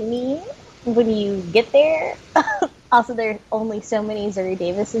know it's me when you get there. Also, there's only so many Zuri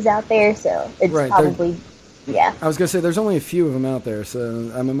Davises out there, so it's probably, yeah. I was going to say, there's only a few of them out there,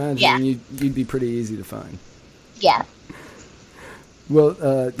 so I'm imagining you'd be pretty easy to find. Yeah. Well,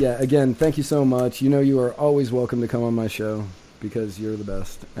 again, thank you so much. You are always welcome to come on my show, because you're the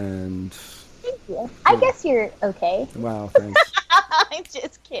best, and... Thank you. I guess you're okay. Wow, thanks. I'm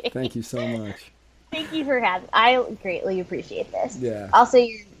just kidding. Thank you so much. Thank you for having. I greatly appreciate this. Yeah. Also,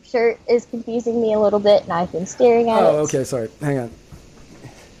 your shirt is confusing me a little bit, and I've been staring at it. Oh, okay. Sorry. Hang on.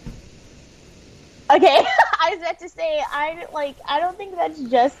 Okay. I was about to say, I don't think that's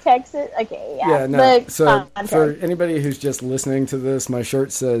just Texas. Okay. Yeah. Yeah. No. So for anybody who's just listening to this, my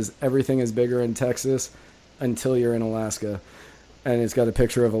shirt says "Everything is bigger in Texas until you're in Alaska," and it's got a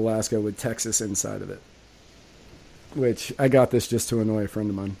picture of Alaska with Texas inside of it. Which I got this just to annoy a friend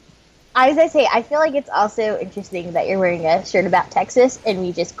of mine. As I say, I feel like it's also interesting that you're wearing a shirt about Texas, and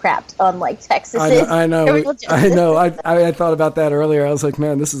we just crapped on Texas. I know. I know. I thought about that earlier. I was like,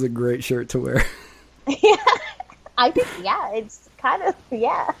 man, this is a great shirt to wear. Yeah, I think. Yeah, it's kind of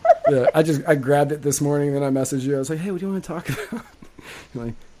yeah. Yeah, I grabbed it this morning, then I messaged you. I was like, hey, what do you want to talk about? You're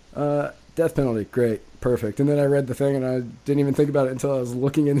like, death penalty. Great, perfect. And then I read the thing, and I didn't even think about it until I was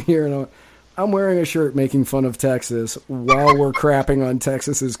looking in here, and I'm wearing a shirt making fun of Texas while we're crapping on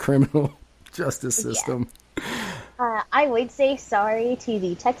Texas's criminal justice system. Yeah. I would say sorry to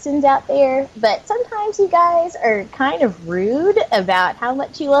the Texans out there, but sometimes you guys are kind of rude about how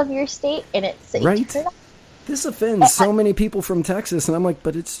much you love your state, and it's right. This offends so many people from Texas, and I'm like,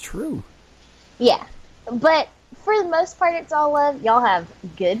 but it's true. Yeah, but for the most part, it's all love. Y'all have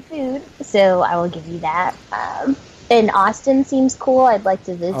good food, so I will give you that. And Austin seems cool. I'd like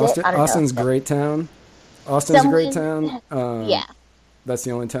to visit. Austin's a great town. Austin's a great town. Yeah. That's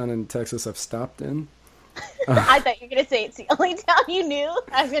the only town in Texas I've stopped in. I thought you were gonna say it's the only town you knew.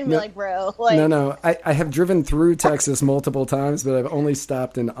 I was gonna be No. like, bro, like, No. I have driven through Texas multiple times, but I've only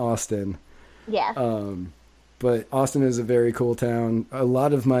stopped in Austin. yeah. But Austin is a very cool town. A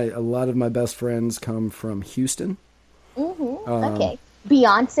lot of my best friends come from Houston. Okay.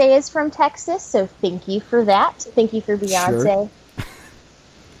 Beyonce is from Texas, so thank you for that. Thank you for Beyonce.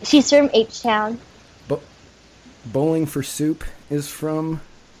 She's from H Town. Bowling for Soup is from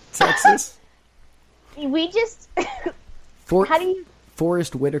Texas. We just how do you?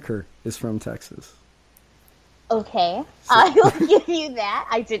 Forrest Whitaker is from Texas. Okay, I will give you that.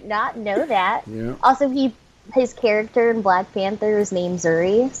 I did not know that. Yeah. Also, his character in Black Panther is named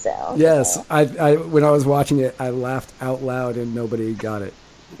Zuri. So Yes, I when I was watching it, I laughed out loud and nobody got it.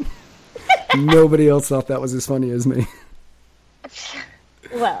 Nobody else thought that was as funny as me.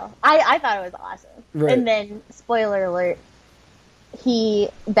 Well, I thought it was awesome. Right. And then, spoiler alert,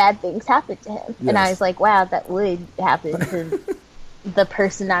 bad things happened to him. And I Yes. was like, wow, that would happen to the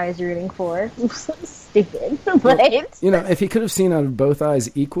person I was rooting for. Stupid. But You know, if he could have seen out of both eyes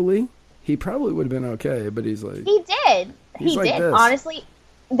equally, he probably would have been okay. But he's like, he did. He's He like did. this. Honestly,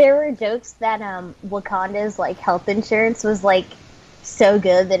 there were jokes that Wakanda's like health insurance was like so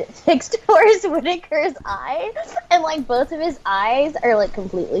good that it fixed Forrest Whitaker's eye, and like both of his eyes are like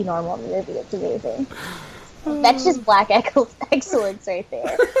completely normal in the movie. It's amazing. That's just black excellence right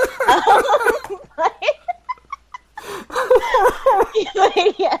there.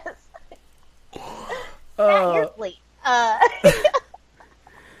 But yes. Matt, you're late.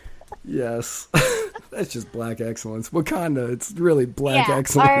 yes, that's just black excellence. Wakanda, it's really black Yeah,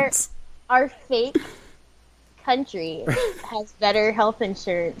 excellence. Our fake country has better health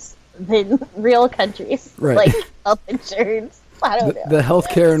insurance than real countries. Right. Like health insurance. I don't know. The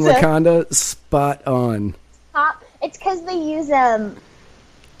healthcare in So- Wakanda, spot on. It's because they use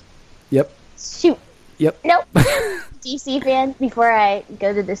Yep, shoot. yep. Nope. DC fan. Before I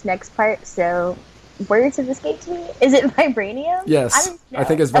go to this next part, so words have escaped me. Is it vibranium? Yes, don't know. I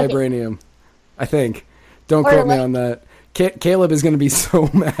think it's Okay. vibranium. I think. Don't Or quote me like- on that. Caleb is going to be so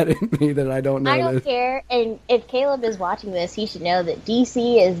mad at me that I don't know I don't this. care, and if Caleb is watching this, he should know that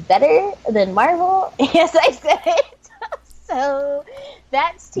DC is better than Marvel. Yes, I said it. So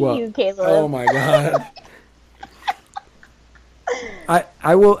that's to Well, you, Caleb. Oh my god.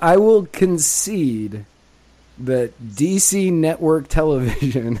 I will concede that DC network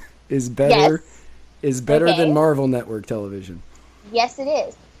television is better Okay. than Marvel network television. Yes, it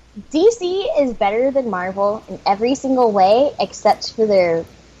is. DC is better than Marvel in every single way except for their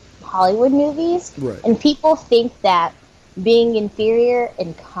Hollywood movies. Right. And people think that being inferior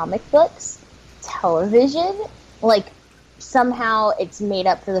in comic books, television, like somehow it's made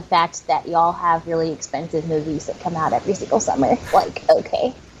up for the fact that y'all have really expensive movies that come out every single summer. Like,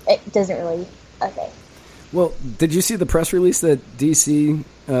 okay. It doesn't really... Okay. Well, did you see the press release that DC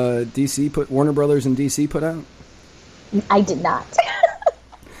put Warner Brothers and DC put out? I did not.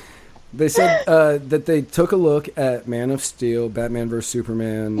 They said that they took a look at Man of Steel, Batman vs.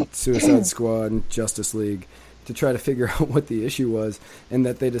 Superman, Suicide Squad, and Justice League to try to figure out what the issue was, and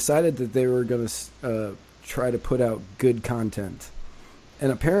that they decided that they were going to try to put out good content.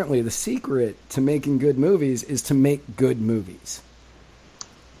 And apparently the secret to making good movies is to make good movies.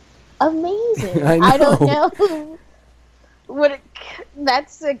 Amazing. I don't know. know.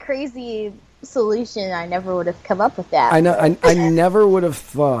 That's a crazy solution. I never would have come up with that. I know. I never would have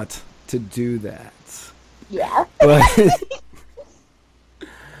thought to do that. Yeah. But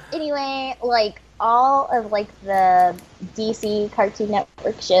Anyway, like all of like the DC Cartoon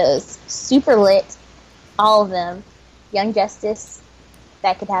Network shows, super lit. All of them. Young Justice,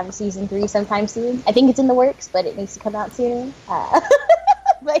 that could have a season 3 sometime soon. I think it's in the works, but it needs to come out soon.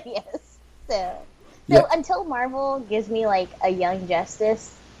 But yes, so Yeah. until Marvel gives me like a Young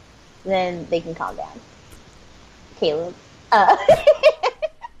Justice, then they can calm down. Caleb.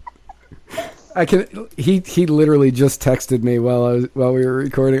 I can. He literally just texted me while we were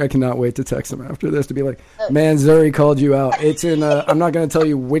recording. I cannot wait to text him after this to be like, "Man, Zuri called you out. It's in. I'm not going to tell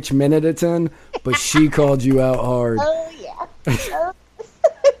you which minute it's in, but she called you out hard." Oh yeah.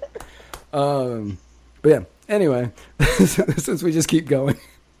 But yeah. Anyway, since we just keep going,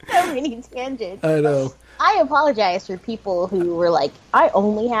 So many tangents. I know. I apologize for people who were like, I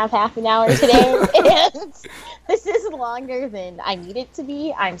only have half an hour today, and this is longer than I need it to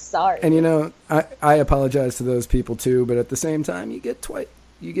be. I'm sorry. And you know, I apologize to those people too. But at the same time, you get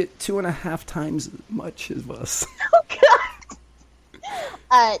 2.5 times as much as us.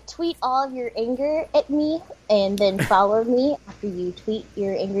 Tweet all of your anger at me, and then follow me after you tweet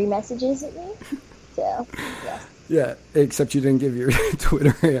your angry messages at me. So, yes. Yeah, except you didn't give your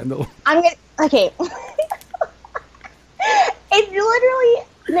Twitter handle. I'm gonna. Okay. It's literally,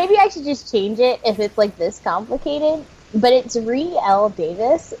 maybe I should just change it if it's like this complicated. But it's Riel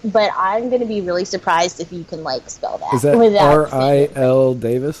Davis. But I'm gonna be really surprised if you can like spell that. Is that without saying it. R-I-L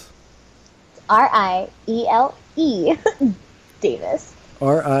Davis? Riele Davis.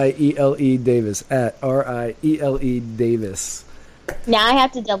 R-I-E-L-E Davis at R-I-E-L-E Davis. Now I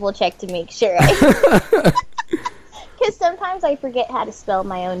have to double check to make sure. Because sometimes I forget how to spell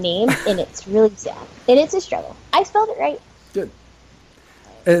my own name, and it's really sad. And it's a struggle. I spelled it right. Good.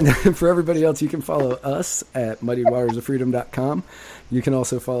 And for everybody else, you can follow us at muddiedwatersofreedom.com. You can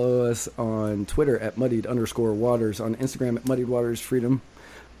also follow us on Twitter at muddied_waters, on Instagram at muddiedwatersfreedom.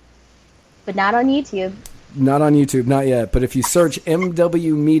 But not on YouTube. Not on YouTube, not yet. But if you search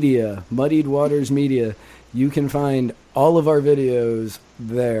MW Media, Muddied Waters Media, you can find all of our videos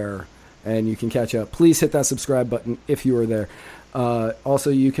there, and you can catch up. Please hit that subscribe button if you are there. Also,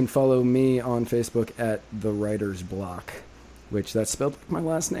 you can follow me on Facebook at The Writer's Block, which that's spelled with my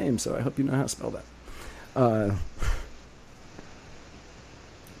last name, so I hope you know how to spell that.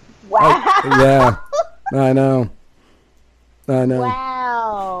 Wow. Yeah, I know.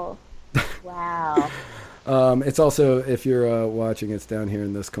 Wow. Wow. It's also, if you're watching, it's down here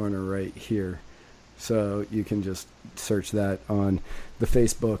in this corner right here. So you can just search that on the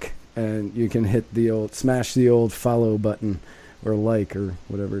Facebook, and you can hit smash the old follow button or like or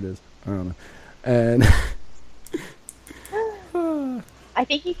whatever it is. I don't know. And I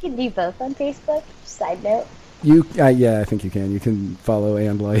think you can do both on Facebook. Side note. yeah, I think you can. You can follow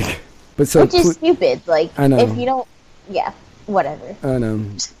and like. But so Which is stupid. Like, I know. if you don't, yeah, whatever. I know.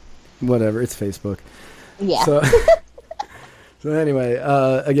 Whatever. It's Facebook. Yeah. So, so anyway,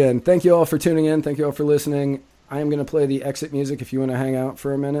 again, thank you all for tuning in. Thank you all for listening. I am going to play the exit music if you want to hang out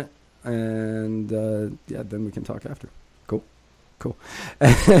for a minute. And, yeah, then we can talk after. Cool.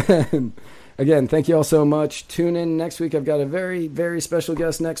 And again, thank you all so much. Tune in next week. I've got a very, very special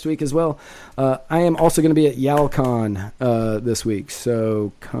guest next week as well. I am also going to be at YALCon this week.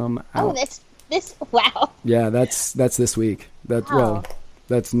 So come out. Oh, this. Wow. Yeah, that's this week. Wow.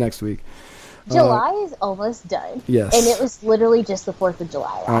 That's next week. July is almost done. Yes. And it was literally just the 4th of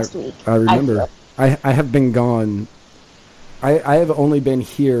July last week. I remember. I have been gone. I have only been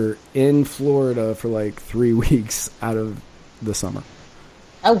here in Florida for like 3 weeks out of the summer.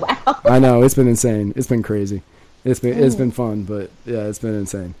 Oh, wow. I know. It's been insane. It's been crazy. It's been fun, but yeah, it's been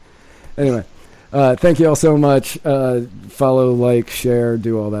insane. Anyway, thank you all so much. Follow, like, share,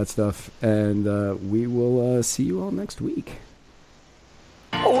 do all that stuff. And we will see you all next week.